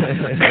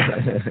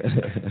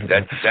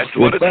that's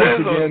what it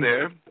says on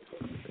there.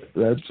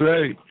 That's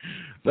right.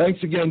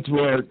 Thanks again to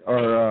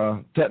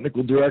our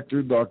technical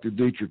director, Dr.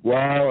 Dietrich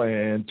Weil,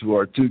 and to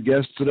our two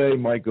guests today,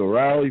 Mike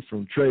O'Reilly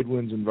from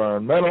Tradewinds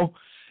Environmental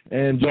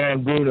and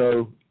John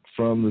Bruno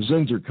from the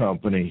Zinsser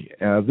Company.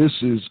 This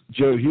is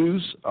Joe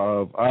Hughes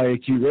of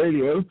IAQ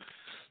Radio,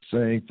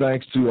 saying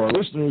thanks to our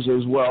listeners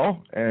as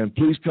well, and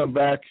please come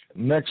back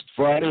next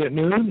Friday at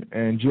noon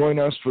and join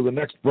us for the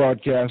next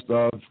broadcast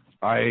of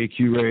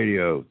IAQ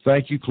Radio.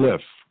 Thank you,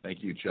 Cliff.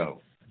 Thank you, Joe.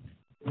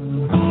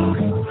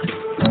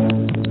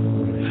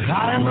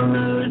 I'm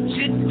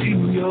allergic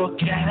to your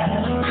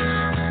cat.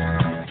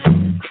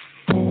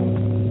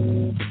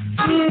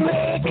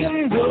 Make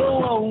him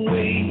go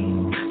away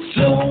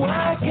so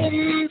I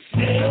can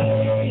say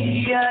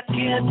I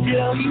can't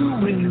tell you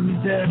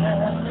when that.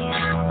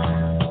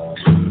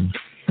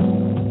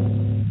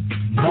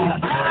 My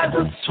eyes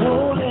are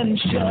swollen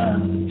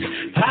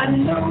shut. I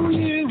know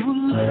you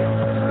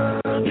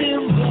love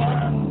him,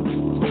 but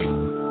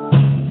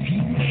he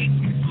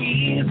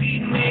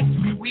makes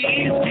me weak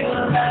till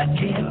I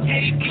can't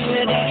take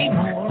it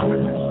anymore.